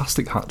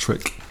fantastic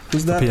hat-trick for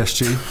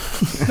PSG.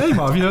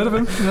 Neymar, have you heard of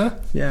him?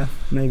 Yeah,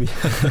 maybe.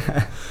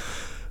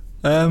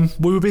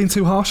 Were we being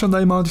too harsh on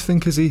Neymar, do you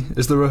think?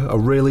 Is there a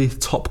really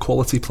top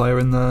quality player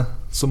in there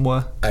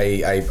somewhere?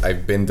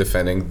 I've been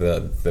defending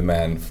the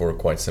man for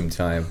quite some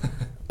time.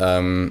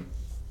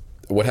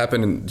 What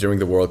happened during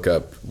the World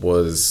Cup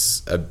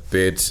was a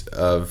bit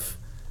of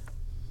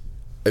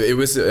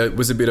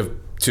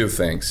two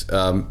things.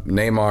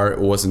 Neymar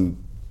wasn't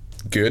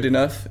good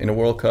enough in a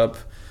World Cup,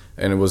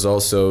 and it was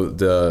also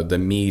the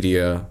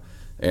media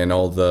and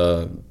all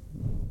the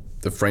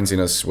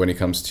frenziness when it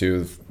comes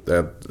to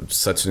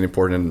such an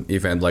important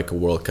event like a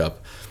World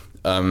Cup.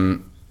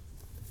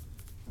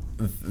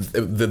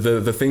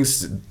 The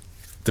things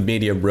the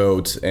media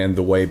wrote and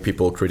the way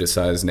people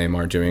criticized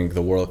Neymar during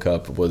the World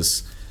Cup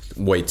was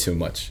way too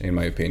much, in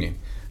my opinion.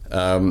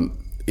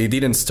 He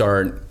didn't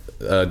start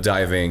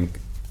diving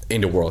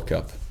in the World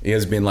Cup. He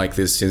has been like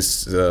this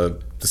since the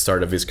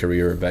start of his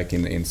career back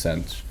in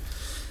Santos.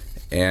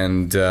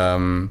 And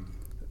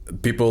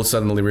people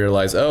suddenly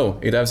realize,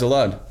 he dives a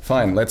lot.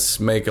 Fine, let's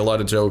make a lot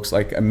of jokes,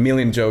 like a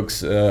million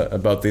jokes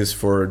about this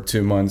for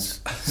 2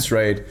 months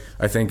straight.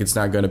 I think it's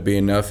not going to be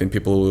enough and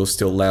people will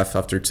still laugh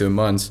after 2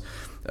 months.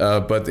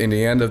 But in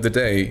the end of the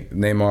day,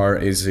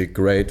 Neymar is a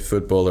great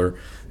footballer.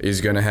 He's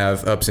going to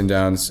have ups and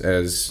downs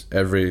as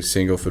every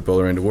single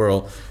footballer in the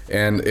world.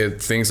 And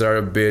things are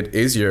a bit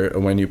easier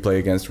when you play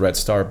against Red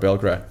Star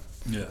Belgrade.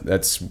 Yeah.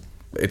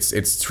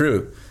 It's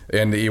true.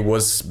 And he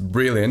was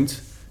brilliant.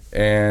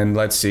 And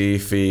let's see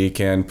if he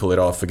can pull it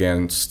off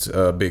against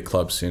big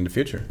clubs in the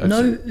future.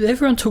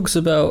 Everyone talks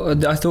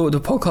about... I thought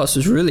the podcast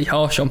was really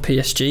harsh on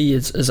PSG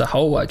as a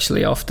whole,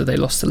 actually, after they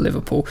lost to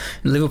Liverpool.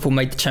 Liverpool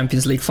made the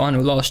Champions League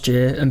final last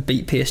year and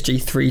beat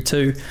PSG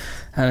 3-2.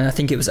 And I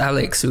think it was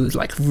Alex who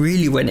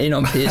really went in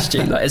on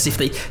PSG, like as if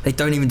they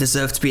don't even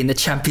deserve to be in the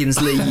Champions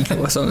League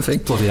or something.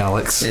 Bloody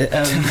Alex.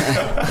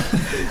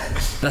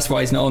 That's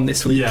why he's not on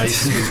this week. Yeah,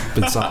 he's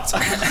been sacked.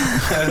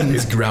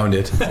 He's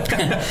grounded.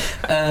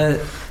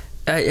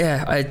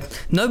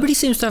 Nobody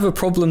seems to have a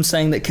problem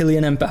saying that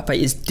Kylian Mbappe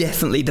is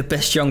definitely the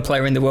best young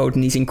player in the world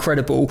and he's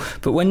incredible.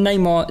 But when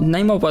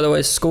Neymar, by the way,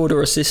 has scored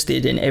or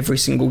assisted in every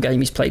single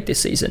game he's played this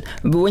season.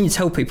 But when you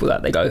tell people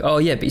that, they go, "Oh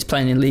yeah, but he's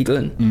playing in Ligue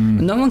 1."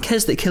 No one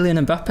cares that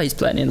Kylian Mbappe is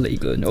playing in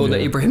Ligue 1 or that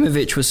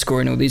Ibrahimovic was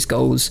scoring all these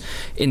goals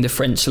in the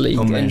French league.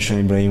 Don't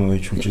mention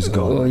Ibrahimovic, which is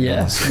goal. Oh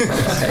yeah.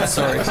 Okay,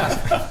 sorry.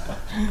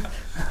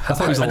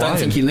 I don't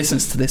think he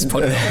listens to this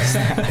podcast.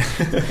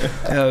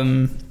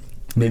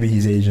 Maybe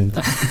his agent.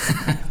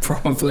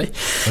 Probably.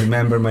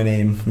 Remember my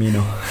name,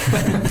 Mino.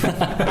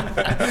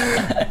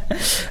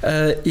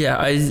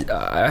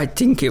 I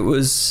think it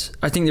was.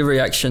 I think the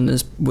reaction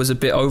was a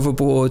bit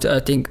overboard.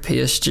 I think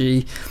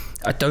PSG.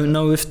 I don't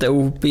know if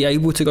they'll be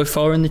able to go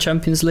far in the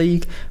Champions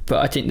League,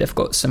 but I think they've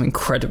got some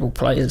incredible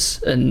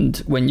players. And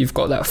when you've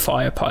got that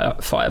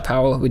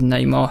firepower with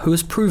Neymar, who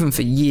has proven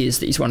for years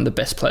that he's one of the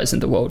best players in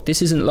the world.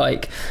 This isn't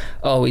like,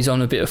 he's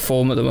on a bit of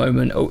form at the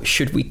moment.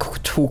 Should we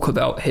talk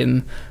about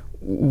him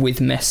with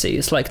Messi?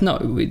 It's like,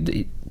 no,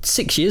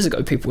 6 years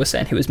ago people were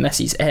saying he was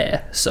Messi's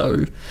heir,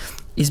 so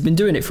he's been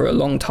doing it for a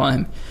long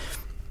time.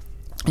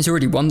 He's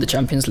already won the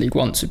Champions League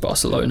once with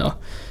Barcelona.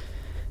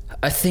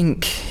 I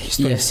think he's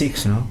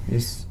 26 now.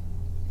 He's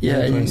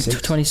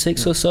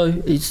 26 or so.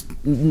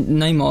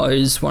 Neymar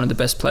is one of the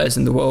best players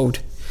in the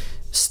world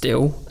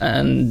still,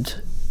 and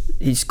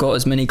he's got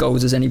as many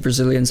goals as any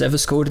Brazilian's ever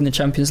scored in the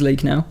Champions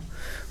League now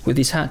with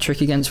his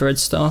hat-trick against Red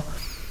Star.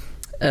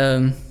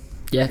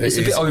 It's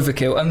a bit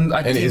overkill. And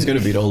he's going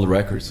to beat all the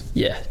records.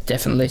 Yeah,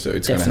 definitely. So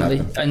it's definitely.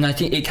 Going to happen. And I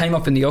think it came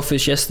up in the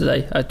office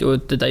yesterday, or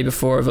the day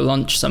before over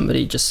lunch,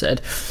 somebody just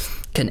said,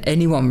 can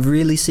anyone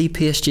really see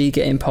PSG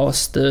getting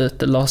past the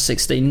last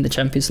 16 in the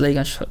Champions League?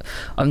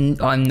 I'm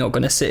not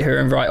going to sit here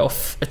and write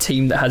off a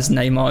team that has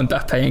Neymar,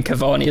 Mbappe and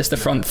Cavani as the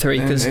front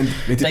three, because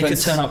they could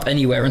turn up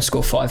anywhere and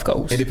score 5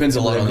 goals. It depends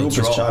a lot on the group.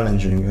 draw. Is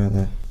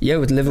challenging. Yeah,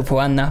 with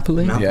Liverpool and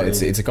Napoli. Yeah,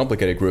 it's a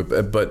complicated group,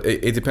 but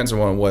it depends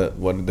on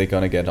what they're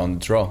going to get on the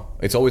draw.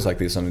 It's always like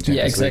this on the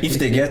Champions League. If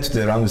they get to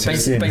the round of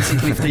 16.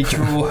 Basically, if they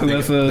draw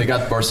whoever... They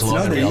got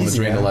Barcelona and Real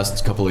Madrid in the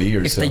last couple of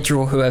years. If they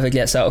draw whoever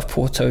gets out of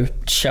Porto,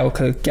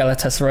 Schalke,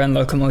 Galatasaray and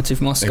Lokomotiv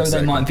Moscow,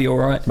 they might be all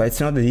right. But it's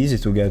not that easy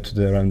to get to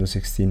the round of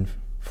 16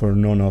 for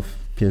none of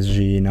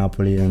PSG,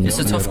 Napoli, and It's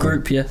a tough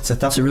group, yeah. It's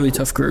a really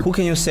tough group. Who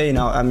can you say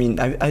now? I mean,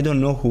 I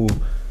don't know who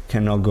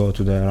cannot go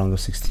to the round of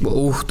 16.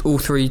 Well, all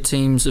three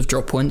teams have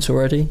dropped points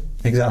already.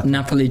 Exactly.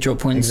 Napoli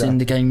dropped points in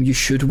the game you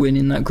should win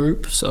in that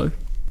group, so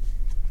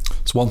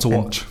it's one to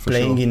watch. For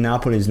playing sure. in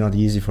Napoli is not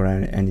easy for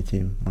any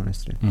team,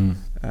 honestly.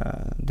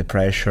 The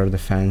pressure, the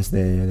fans,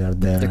 they're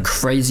there. The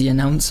crazy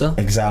announcer.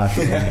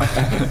 Exactly.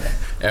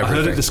 I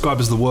heard it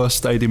described as the worst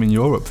stadium in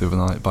Europe the other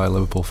night by a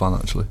Liverpool fan,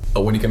 actually.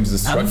 Oh, when it comes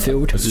to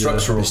Anfield.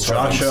 structural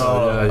Structure.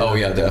 Oh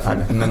yeah,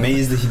 definitely. I'm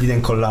amazed that he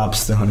didn't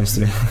collapse,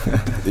 honestly.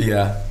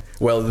 Yeah.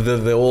 Well,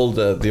 the old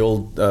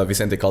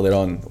Vicente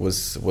Calderon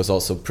was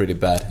also pretty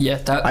bad. Yeah,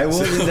 I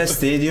was in that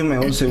stadium. I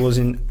also was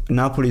in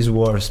Napoli's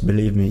worst.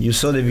 Believe me. You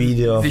saw the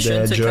video of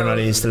Vicente the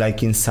journalist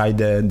like inside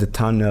the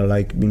tunnel,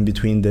 like in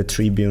between the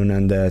tribune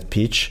and the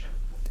pitch.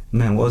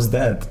 Man, what's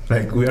that?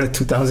 Like, we are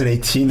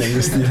 2018 and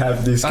you still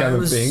have these kind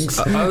of things.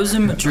 I was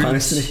in Madrid.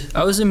 Honestly.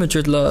 I was in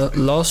Madrid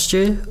last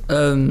year.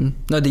 No,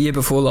 the year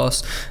before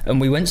last,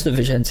 and we went to the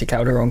Vicente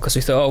Calderon because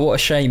we thought, oh, what a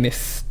shame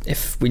if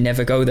we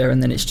never go there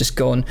and then it's just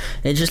gone.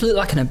 And it just looked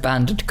like an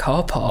abandoned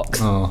car park.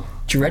 Oh.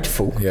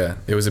 Dreadful. Yeah,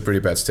 it was a pretty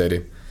bad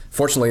stadium.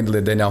 Fortunately,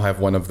 they now have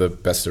one of the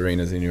best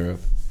arenas in Europe,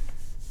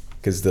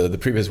 because the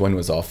previous one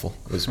was awful.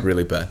 It was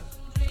really bad.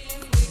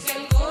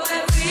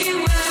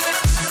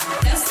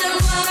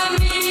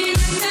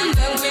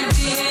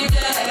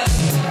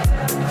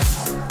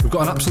 We've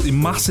got an absolutely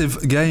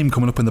massive game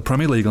coming up in the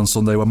Premier League on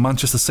Sunday when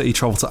Manchester City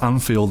travel to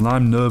Anfield, and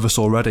I'm nervous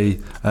already.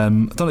 I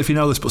don't know if you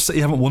know this, but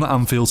City haven't won at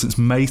Anfield since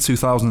May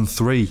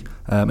 2003,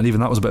 and even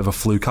that was a bit of a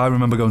fluke. I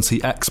remember going to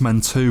see X-Men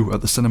 2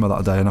 at the cinema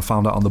that day, and I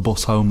found out on the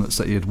bus home that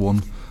City had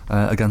won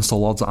against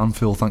all odds at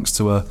Anfield thanks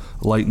to a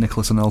late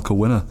Nicholas Anelka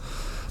winner.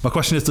 My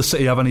question is, does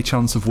City have any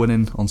chance of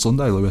winning on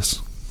Sunday, Lewis?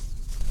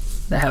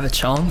 They have a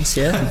chance,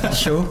 yeah,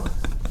 sure.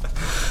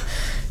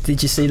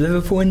 Did you see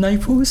Liverpool in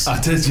Naples? I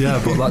did, yeah,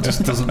 but that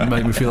just doesn't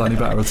make me feel any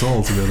better at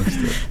all, to be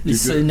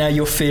honest. So now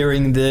you're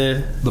fearing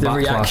the backlash,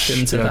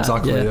 reaction to that.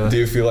 Exactly, yeah. Do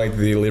you feel like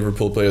the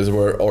Liverpool players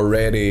were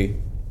already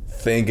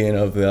thinking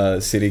of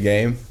the City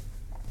game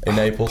in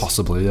Naples?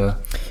 Possibly, yeah.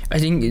 I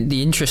think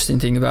the interesting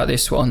thing about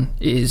this one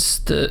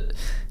is that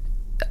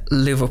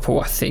Liverpool,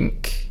 I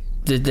think,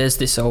 there's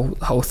this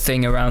whole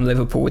thing around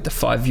Liverpool with the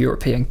 5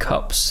 European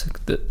Cups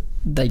that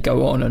they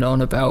go on and on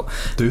about.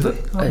 Do they?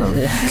 I don't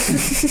know.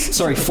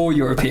 Sorry, 4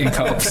 European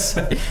Cups.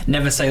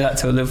 Never say that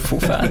to a Liverpool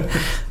fan.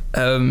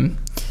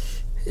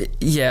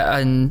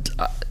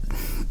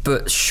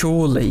 But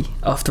surely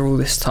after all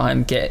this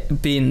time,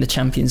 being the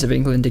champions of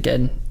England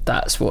again,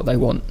 that's what they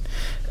want.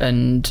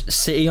 And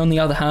City, on the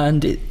other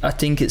hand, I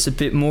think it's a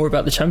bit more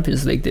about the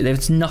Champions League.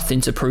 There's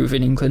nothing to prove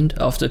in England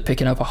after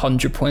picking up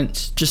 100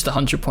 points, just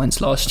 100 points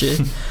last year.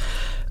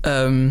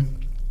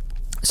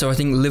 So I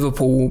think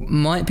Liverpool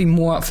might be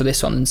more up for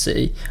this one than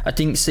City. I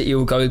think City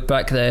will go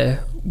back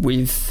there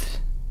with...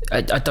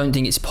 I don't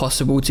think it's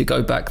possible to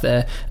go back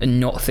there and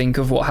not think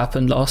of what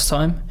happened last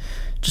time.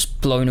 Just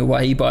blown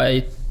away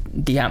by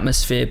the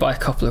atmosphere, by a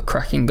couple of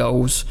cracking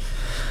goals.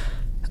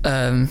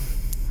 And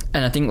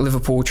I think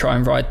Liverpool will try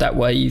and ride that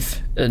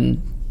wave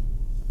and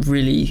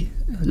really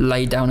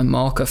lay down a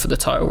marker for the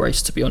title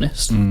race, to be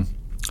honest.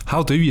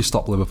 How do you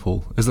stop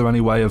Liverpool? Is there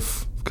any way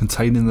of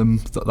containing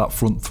them, that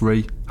front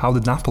three? How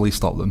did Napoli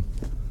stop them?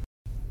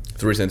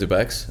 3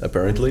 centre-backs,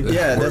 apparently.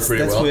 Yeah, that's what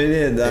it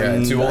is.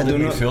 Yeah, 2 older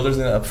midfielders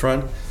up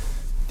front.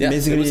 Yeah,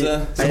 basically,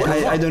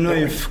 I don't know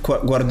if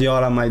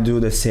Guardiola might do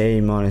the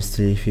same,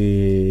 honestly, if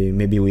he,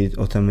 maybe with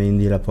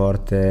Otamendi,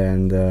 Laporte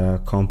and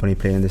company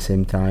playing at the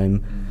same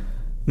time.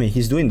 I mean,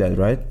 he's doing that,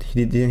 right?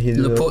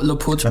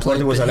 Laporte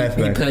was a left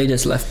back. He played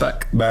as left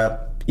back.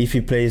 But if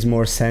he plays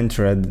more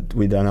centered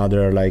with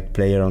another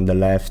player on the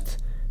left,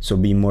 so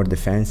be more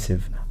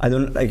defensive. I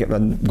don't like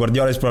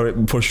Guardiola is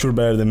probably for sure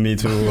better than me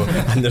to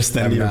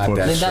understand Liverpool.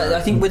 Sure.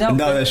 I think without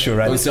that's sure,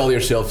 right? Don't sell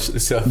yourself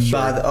short.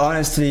 But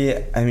honestly,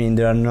 I mean,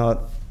 they are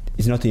not.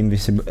 It's not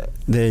invisible.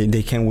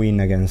 They can win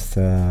against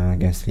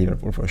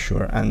Liverpool for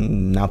sure,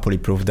 and Napoli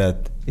proved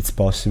that it's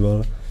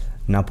possible.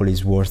 Napoli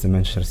is worse than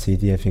Manchester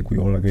City. I think we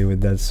all agree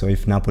with that. So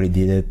if Napoli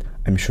did it,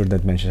 I'm sure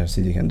that Manchester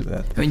City can do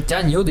that. I mean,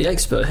 Dan, you're the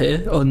expert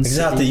here on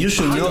exactly. City. You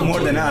should know more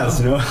than us,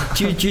 no?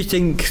 Do you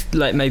think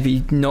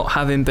maybe not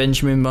having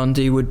Benjamin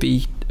Mendy would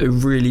be a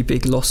really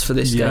big loss for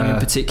this game in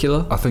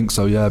particular? I think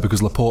so, yeah,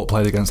 because Laporte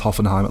played against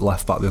Hoffenheim at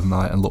left back the other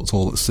night and looked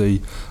all at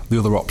sea. The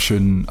other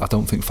option, I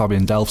don't think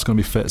Fabian Delph's going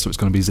to be fit, so it's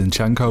going to be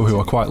Zinchenko, who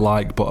I quite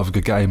like, but of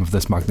a game of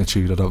this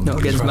magnitude, I don't think. Not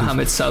against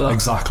Mohamed Salah.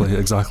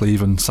 Exactly.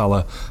 Even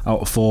Salah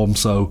out of form,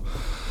 so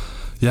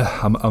yeah,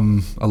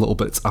 I'm a little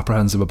bit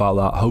apprehensive about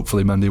that.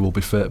 Hopefully Mendy will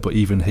be fit, but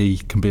even he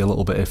can be a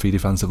little bit iffy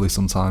defensively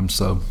sometimes,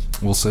 so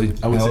we'll see.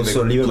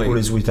 Also, Liverpool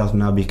is without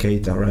Naby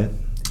Keita, right?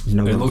 It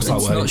looks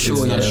that way. It's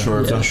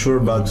not sure,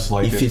 but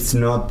if it's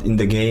not in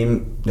the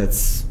game,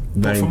 that's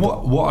very from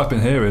what I've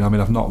been hearing, I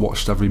mean, I've not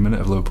watched every minute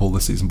of Liverpool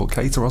this season, but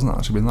Keita hasn't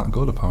actually been that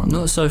good, apparently.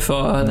 Not so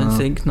far, I don't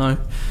think, no.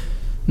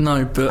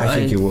 No, but I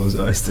think he was,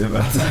 but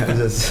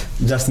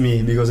just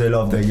me, because I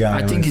love that guy.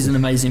 I think he's an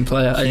amazing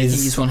player. I think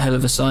he's one hell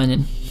of a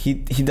signing. He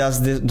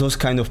does those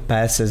kind of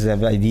passes,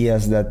 have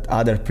ideas that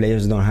other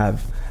players don't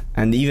have.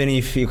 And even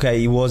if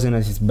he wasn't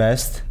at his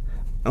best,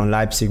 on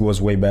Leipzig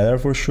was way better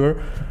for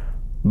sure.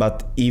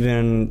 But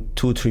even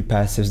 2-3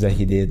 passes that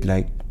he did,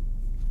 like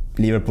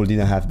Liverpool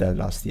didn't have that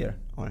last year,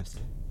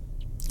 honestly.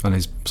 And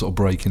he's sort of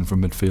breaking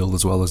from midfield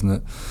as well, isn't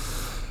it?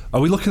 Are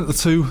we looking at the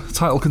two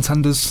title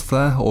contenders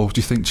there, or do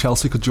you think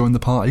Chelsea could join the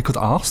party? Could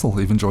Arsenal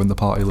even join the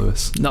party,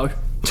 Lewis? No.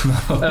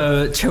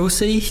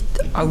 Chelsea,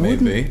 I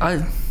wouldn't.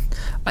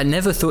 I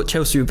never thought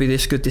Chelsea would be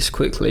this good this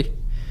quickly,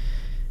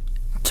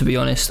 to be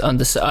honest. I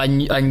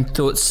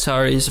thought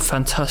Sarri is a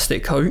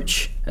fantastic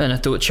coach, and I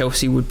thought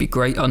Chelsea would be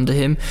great under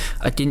him.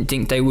 I didn't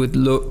think they would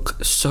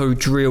look so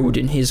drilled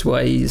in his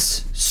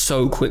ways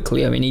so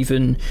quickly. I mean,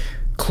 even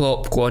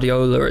Klopp,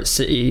 Guardiola at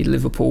City,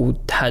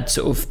 Liverpool had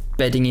sort of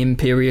bedding in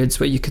periods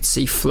where you could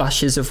see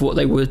flashes of what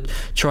they were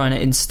trying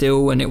to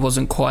instill, and it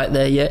wasn't quite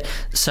there yet.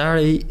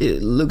 Sarri,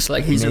 it looks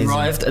like he's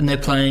arrived, and they're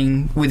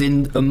playing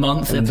within a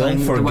month. And they're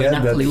don't playing the way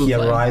forget that Napoli he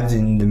arrived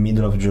in the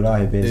middle of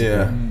July, basically.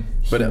 Yeah.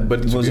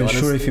 But wasn't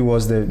sure if he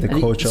was the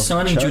coach of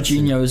signing Chelsea.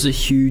 Jorginho is a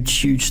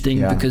huge thing,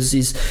 because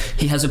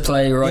he has a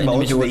player right in the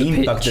middle of the pitch. The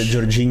impact that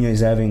Jorginho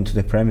is having to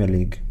the Premier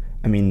League.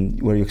 I mean,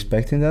 were you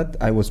expecting that?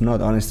 I was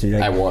not, honestly.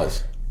 I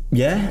was.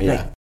 Yeah?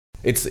 Yeah.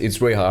 It's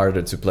way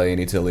harder to play in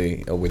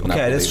Italy with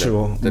Napoli. Okay, that's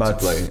true.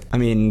 But I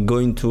mean,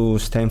 going to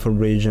Stamford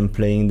Bridge and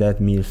playing that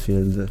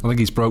midfield. I think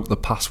he's broke the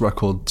pass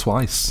record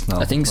twice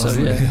now. I think so,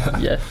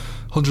 yeah.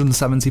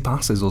 170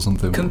 passes or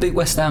something. Couldn't beat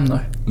West Ham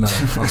though. No,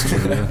 that's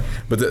true. Yeah.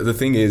 But the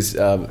thing is,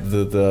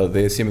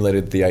 they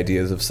assimilated the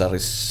ideas of Sarri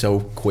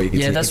so quick.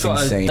 It's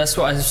insane. That's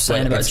what I was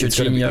saying about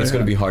Jorginho. It's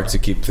going to be hard to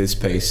keep this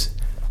pace.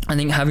 I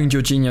think having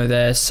Jorginho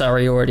there,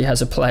 Sarri already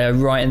has a player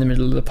right in the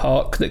middle of the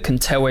park that can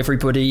tell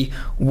everybody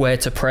where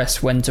to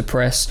press, when to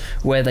press,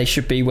 where they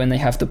should be when they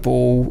have the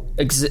ball.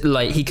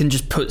 Like, he can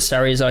just put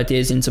Sarri's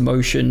ideas into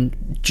motion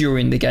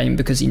during the game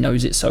because he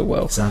knows it so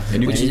well.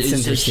 Exactly. It's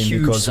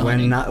interesting because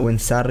when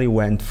Sarri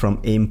went from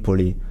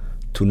Empoli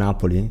to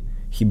Napoli,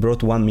 he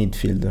brought one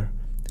midfielder,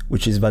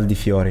 which is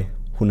Valdifiori,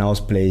 who now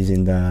plays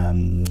in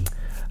the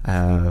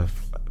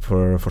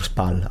for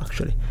Spal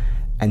actually.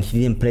 And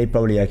he didn't play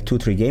probably like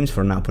 2-3 games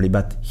for Napoli,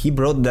 but he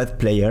brought that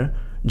player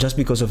just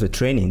because of the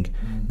training,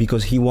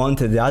 because he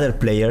wanted the other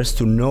players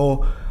to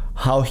know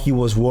how he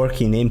was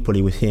working in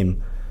Empoli with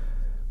him.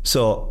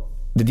 So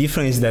the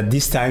difference is that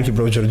this time he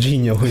brought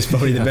Jorginho, who is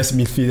probably the best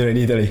midfielder in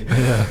Italy.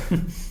 Yeah.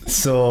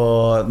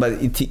 So, but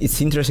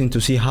it's interesting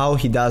to see how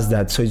he does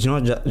that. So it's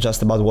not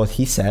just about what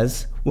he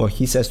says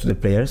to the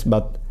players,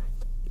 but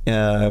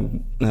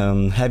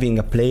having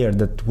a player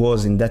that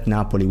was in that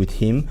Napoli with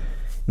him,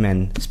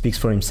 man, speaks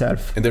for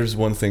himself. And there's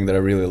one thing that I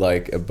really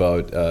like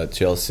about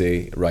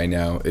Chelsea right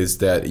now is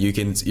that you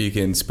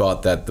can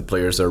spot that the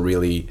players are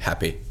really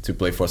happy to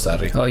play for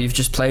Sarri. Oh, you've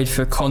just played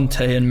for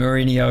Conte and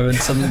Mourinho, and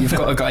suddenly you've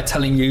got a guy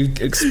telling you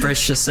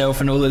express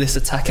yourself and all of this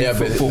attacking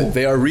football. But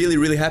they are really,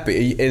 really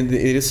happy, and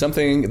it is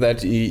something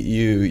that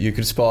you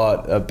could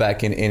spot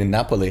back in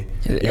Napoli.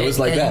 It was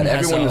like that.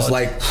 Everyone was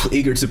like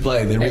eager to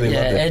play. They really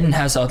loved it. Eden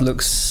Hazard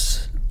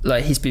looks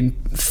like he's been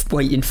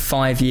waiting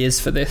 5 years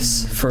for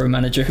this, for a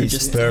manager who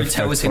just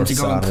tells him to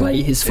go and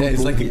play his football.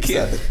 It's like a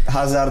kid.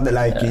 Hazard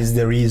is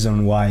the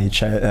reason why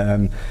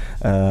Chelsea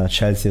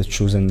has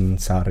chosen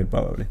Sarri,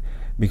 probably,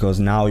 because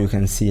now you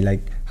can see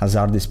like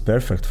Hazard is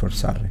perfect for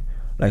Sarri.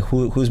 Like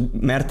who's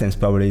Mertens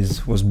probably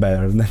was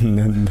better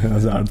than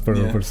Hazard for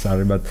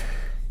Sarri, but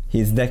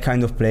he's that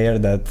kind of player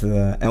that,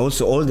 and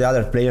also all the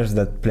other players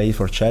that play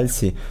for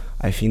Chelsea,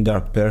 I think they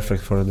are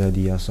perfect for the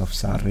ideas of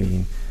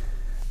Sarri.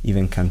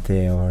 Even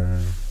Kante or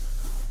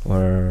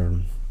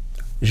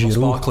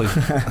Giroud.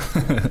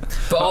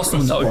 But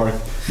Arsenal,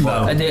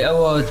 no. And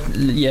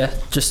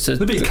just to...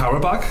 They beat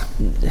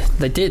Karabakh.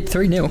 They did,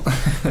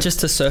 3-0. Just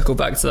to circle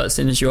back to that as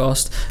soon as you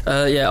asked.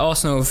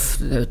 Arsenal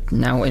have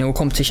now, in all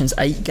competitions,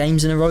 8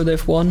 games in a row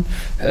they've won.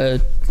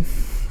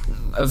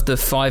 Of the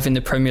 5 in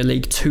the Premier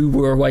League, 2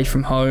 were away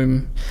from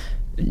home.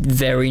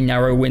 Very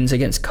narrow wins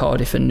against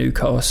Cardiff and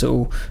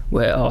Newcastle,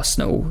 where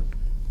Arsenal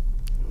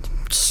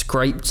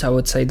scraped, I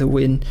would say, the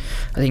win.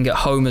 I think at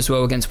home as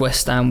well against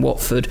West Ham,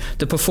 Watford.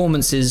 The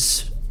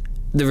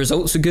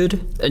results are good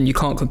and you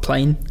can't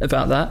complain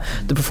about that.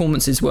 The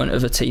performances weren't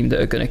of a team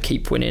that are going to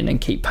keep winning and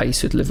keep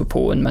pace with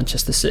Liverpool and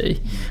Manchester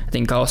City. I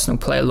think Arsenal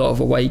play a lot of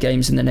away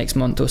games in the next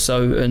month or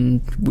so, and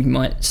we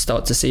might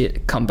start to see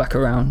it come back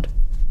around.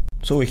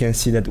 So we can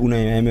see that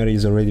Unai Emery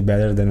is already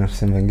better than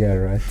Arsene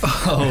Wenger, right?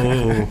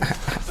 Oh,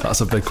 that's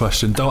a big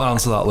question. Don't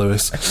answer that,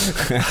 Lewis.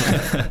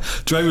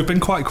 Dre, we've been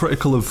quite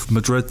critical of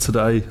Madrid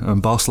today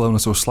and Barcelona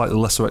to a slightly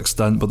lesser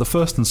extent, but the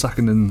first and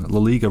second in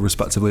La Liga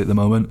respectively at the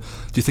moment.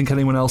 Do you think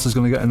anyone else is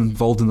going to get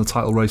involved in the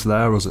title race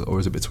there, or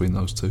is it between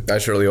those two? I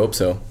surely hope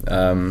so.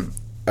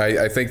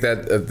 I think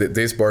that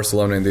this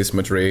Barcelona and this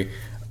Madrid,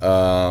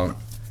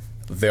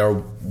 they are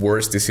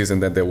worse this season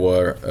than they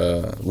were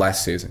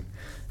last season.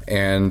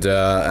 And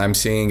I'm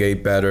seeing a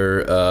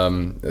better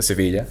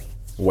Sevilla,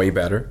 way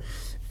better.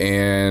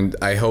 and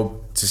I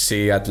hope to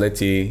see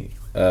Atleti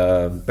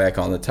back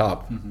on the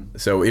top.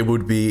 So it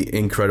would be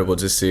incredible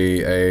to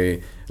see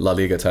a La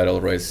Liga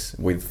title race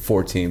with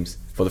 4 teams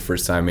for the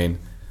first time in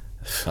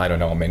I don't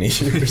know how many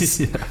years.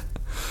 Yeah.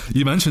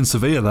 You mentioned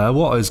Sevilla there.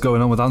 What is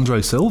going on with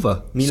André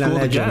Silva? Milan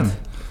Scored legend. again.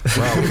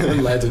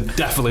 Wow, legend.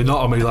 Definitely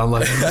not a Milan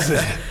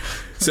legend.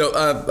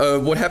 So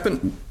what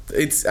happened?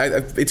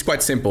 It's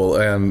quite simple.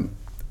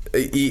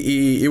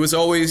 He was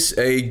always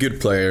a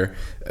good player.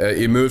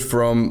 He moved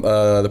from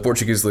the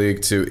Portuguese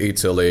league to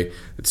Italy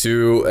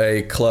to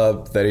a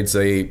club that it's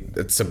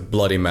a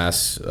bloody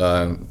mess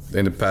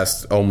in the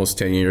past almost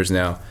 10 years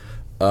now.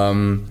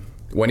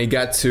 When he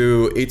got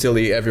to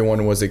Italy,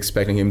 everyone was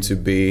expecting him to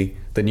be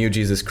the new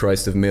Jesus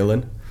Christ of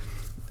Milan,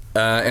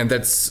 and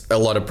that's a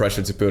lot of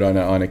pressure to put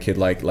on a kid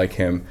like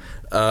him.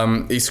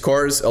 He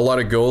scores a lot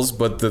of goals,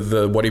 but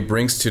the what he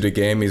brings to the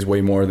game is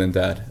way more than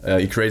that.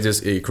 He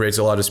creates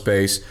a lot of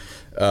space.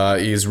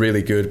 He's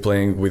really good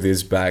playing with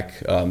his back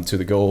to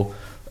the goal.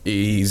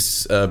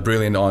 He's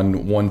brilliant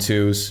on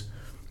 1-2s.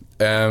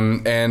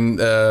 And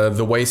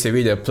the way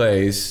Sevilla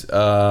plays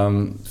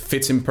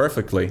fits him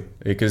perfectly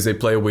because they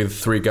play with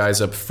 3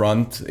 guys up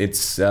front.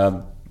 It's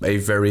a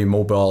very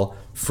mobile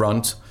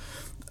front,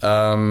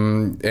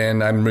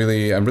 and I'm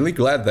really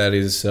glad that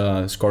he's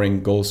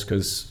scoring goals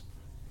because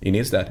he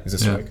needs that. He's a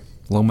strike.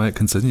 Yeah. Long may it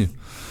continue.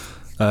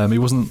 He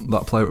wasn't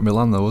that player at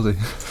Milan though, was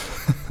he?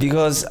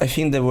 Because I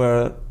think there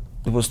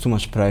was too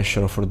much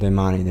pressure for the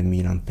money that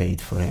Milan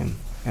paid for him.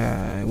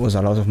 It was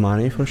a lot of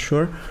money for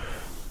sure,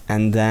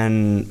 and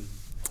then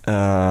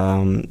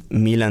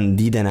Milan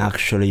didn't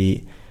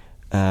actually,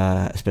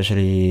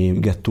 especially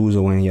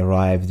Gattuso when he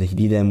arrived, he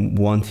didn't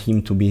want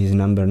him to be his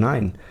number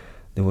 9.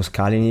 There was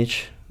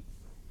Kalinic,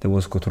 there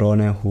was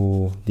Cotrone,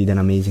 who did an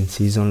amazing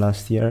season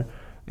last year,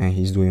 and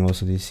he's doing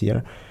also this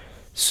year.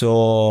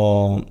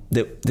 So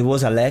there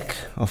was a lack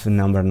of a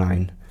number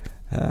 9.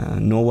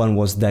 No one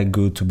was that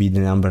good to be the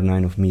number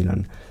 9 of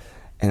Milan.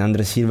 And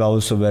André Silva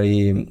also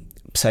very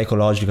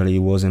psychologically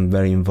wasn't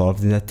very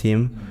involved in that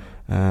team.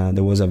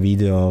 There was a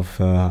video of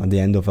at the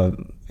end of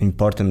an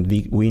important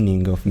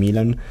winning of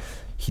Milan.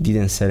 He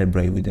didn't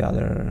celebrate with the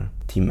other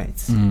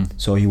teammates,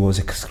 so he was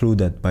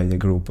excluded by the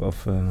group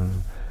of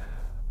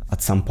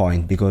at some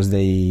point because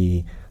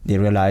they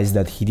realized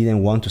that he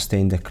didn't want to stay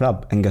in the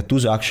club. And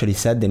Gattuso actually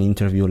said in an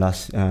interview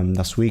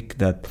last week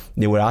that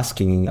they were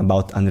asking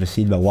about André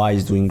Silva, why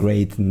he's doing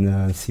great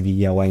in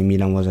Sevilla, why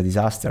Milan was a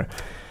disaster,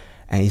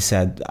 and he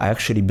said, I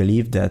actually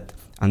believe that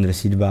André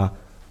Silva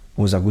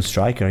was a good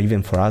striker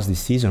even for us this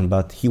season,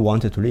 but he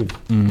wanted to leave.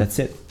 That's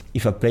it.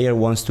 If a player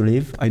wants to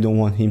leave, I don't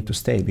want him to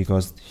stay,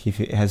 because if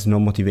he has no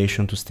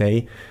motivation to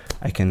stay,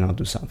 I cannot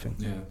do something.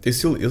 Yeah.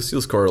 He'll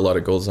still score a lot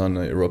of goals on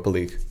Europa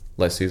League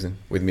last season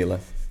with Milan,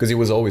 because he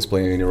was always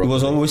playing in Europa League. He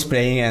was always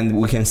playing, and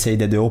we can say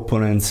that the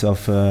opponents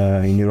of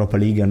in Europa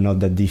League are not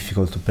that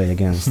difficult to play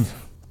against.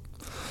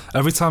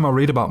 Every time I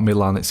read about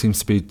Milan, it seems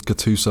to be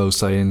Gattuso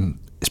saying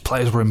his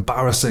players were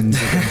embarrassing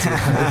against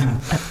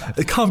the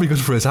It can't be good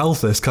for his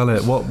health, this, can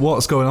it?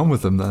 What's going on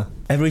with them there?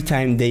 Every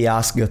time they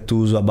ask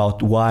Gattuso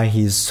about why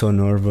he's so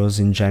nervous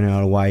in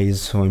general, why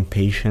he's so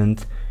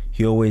impatient,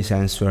 he always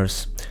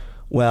answers,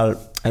 well,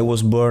 I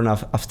was born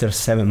after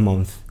 7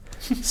 months,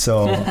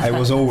 so I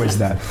was always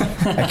that.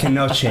 I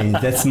cannot change.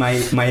 That's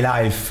my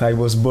life. I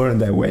was born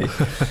that way.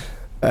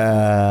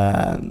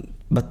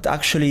 But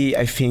actually,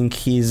 I think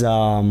he's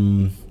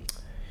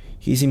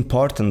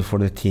important for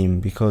the team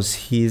because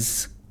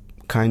he's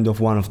kind of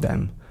one of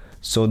them.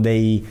 So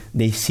they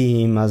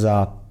see him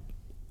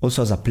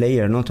also as a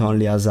player, not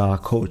only as a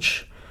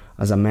coach,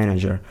 as a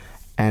manager.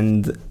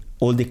 And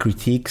all the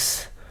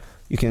critiques,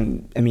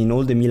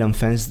 all the Milan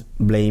fans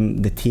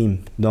blame the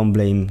team, don't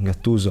blame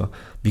Gattuso,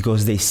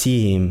 because they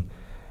see him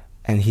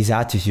and his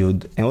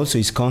attitude and also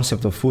his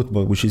concept of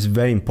football, which is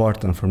very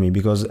important for me,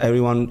 because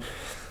everyone,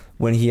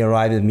 when he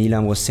arrived at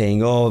Milan, was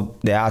saying, oh,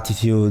 the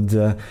attitude,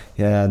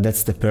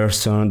 that's the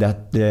person,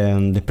 that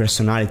the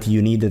personality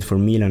you needed for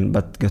Milan.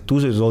 But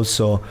Gattuso is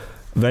also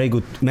a very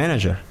good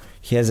manager.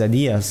 He has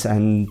ideas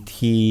and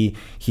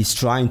he's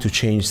trying to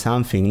change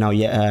something. Now,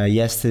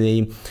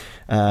 yesterday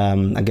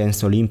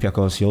against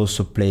Olympiacos, he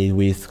also played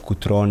with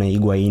Cutrone,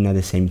 Higuain at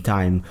the same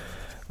time.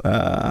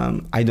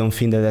 I don't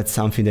think that that's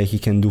something that he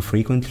can do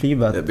frequently,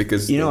 but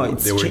because they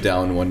were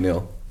down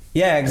 1-0.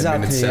 Yeah,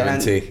 exactly.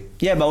 Minute 70.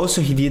 Yeah, but also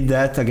he did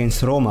that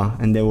against Roma,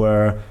 and they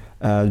were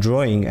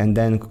drawing, and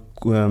then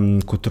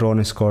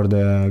Cutrone scored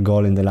a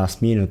goal in the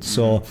last minute.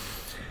 So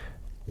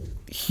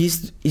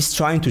he's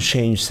trying to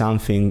change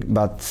something,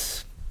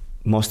 but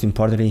most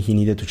importantly, he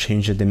needed to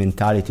change the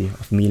mentality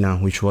of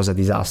Milan, which was a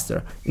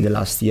disaster in the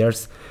last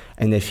years.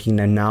 And I think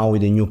that now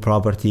with the new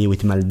property,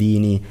 with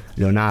Maldini,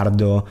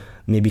 Leonardo,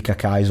 maybe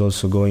Kaká is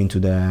also going to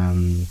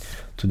the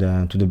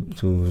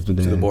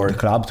board. The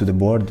club, to the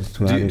board.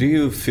 Do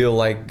you feel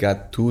like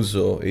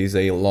Gattuso is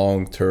a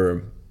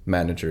long-term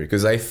manager?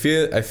 Because I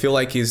feel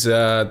like he's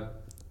a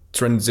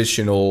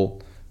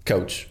transitional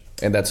coach,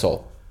 and that's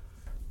all.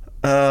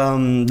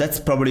 That's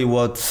probably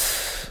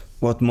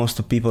what most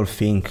of people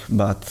think.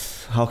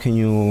 But how can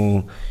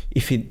you,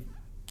 if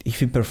if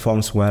he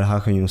performs well, how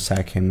can you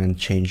sack him and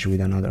change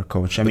with another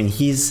coach? I mean,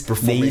 he's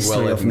performing the history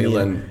well of at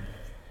Milan.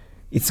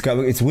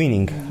 It's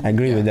winning. I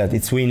agree with that.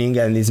 It's winning,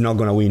 and it's not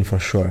gonna win for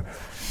sure.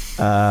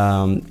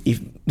 If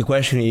the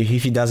question is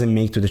if he doesn't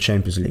make to the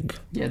Champions League,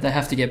 Yeah, they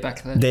have to get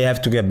back there. they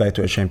have to get back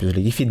to the Champions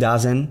League. If he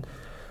doesn't,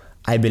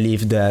 I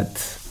believe that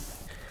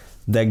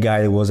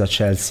guy who was at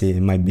Chelsea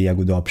might be a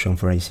good option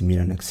for AC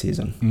Milan next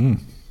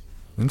season.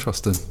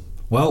 Interesting.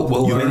 Well,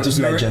 Juventus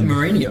legend.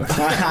 Mourinho.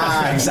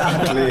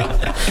 Exactly.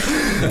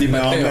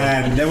 No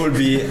man, that would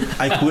be.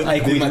 I quit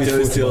Di Matteo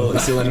is football.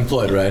 still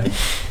unemployed, right?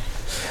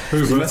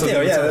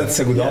 Matteo, yeah, that's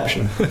a good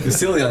option. He's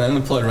still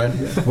unemployed,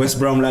 right? West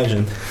Brom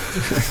legend.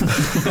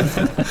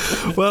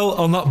 Well,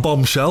 on that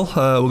bombshell,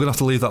 we're going to have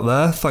to leave that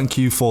there. Thank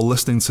you for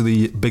listening to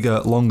the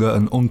bigger, longer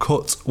and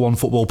uncut One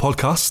Football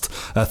podcast.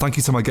 Thank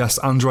you to my guests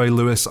André,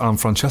 Lewis and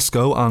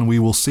Francesco, and we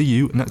will see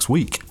you next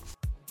week.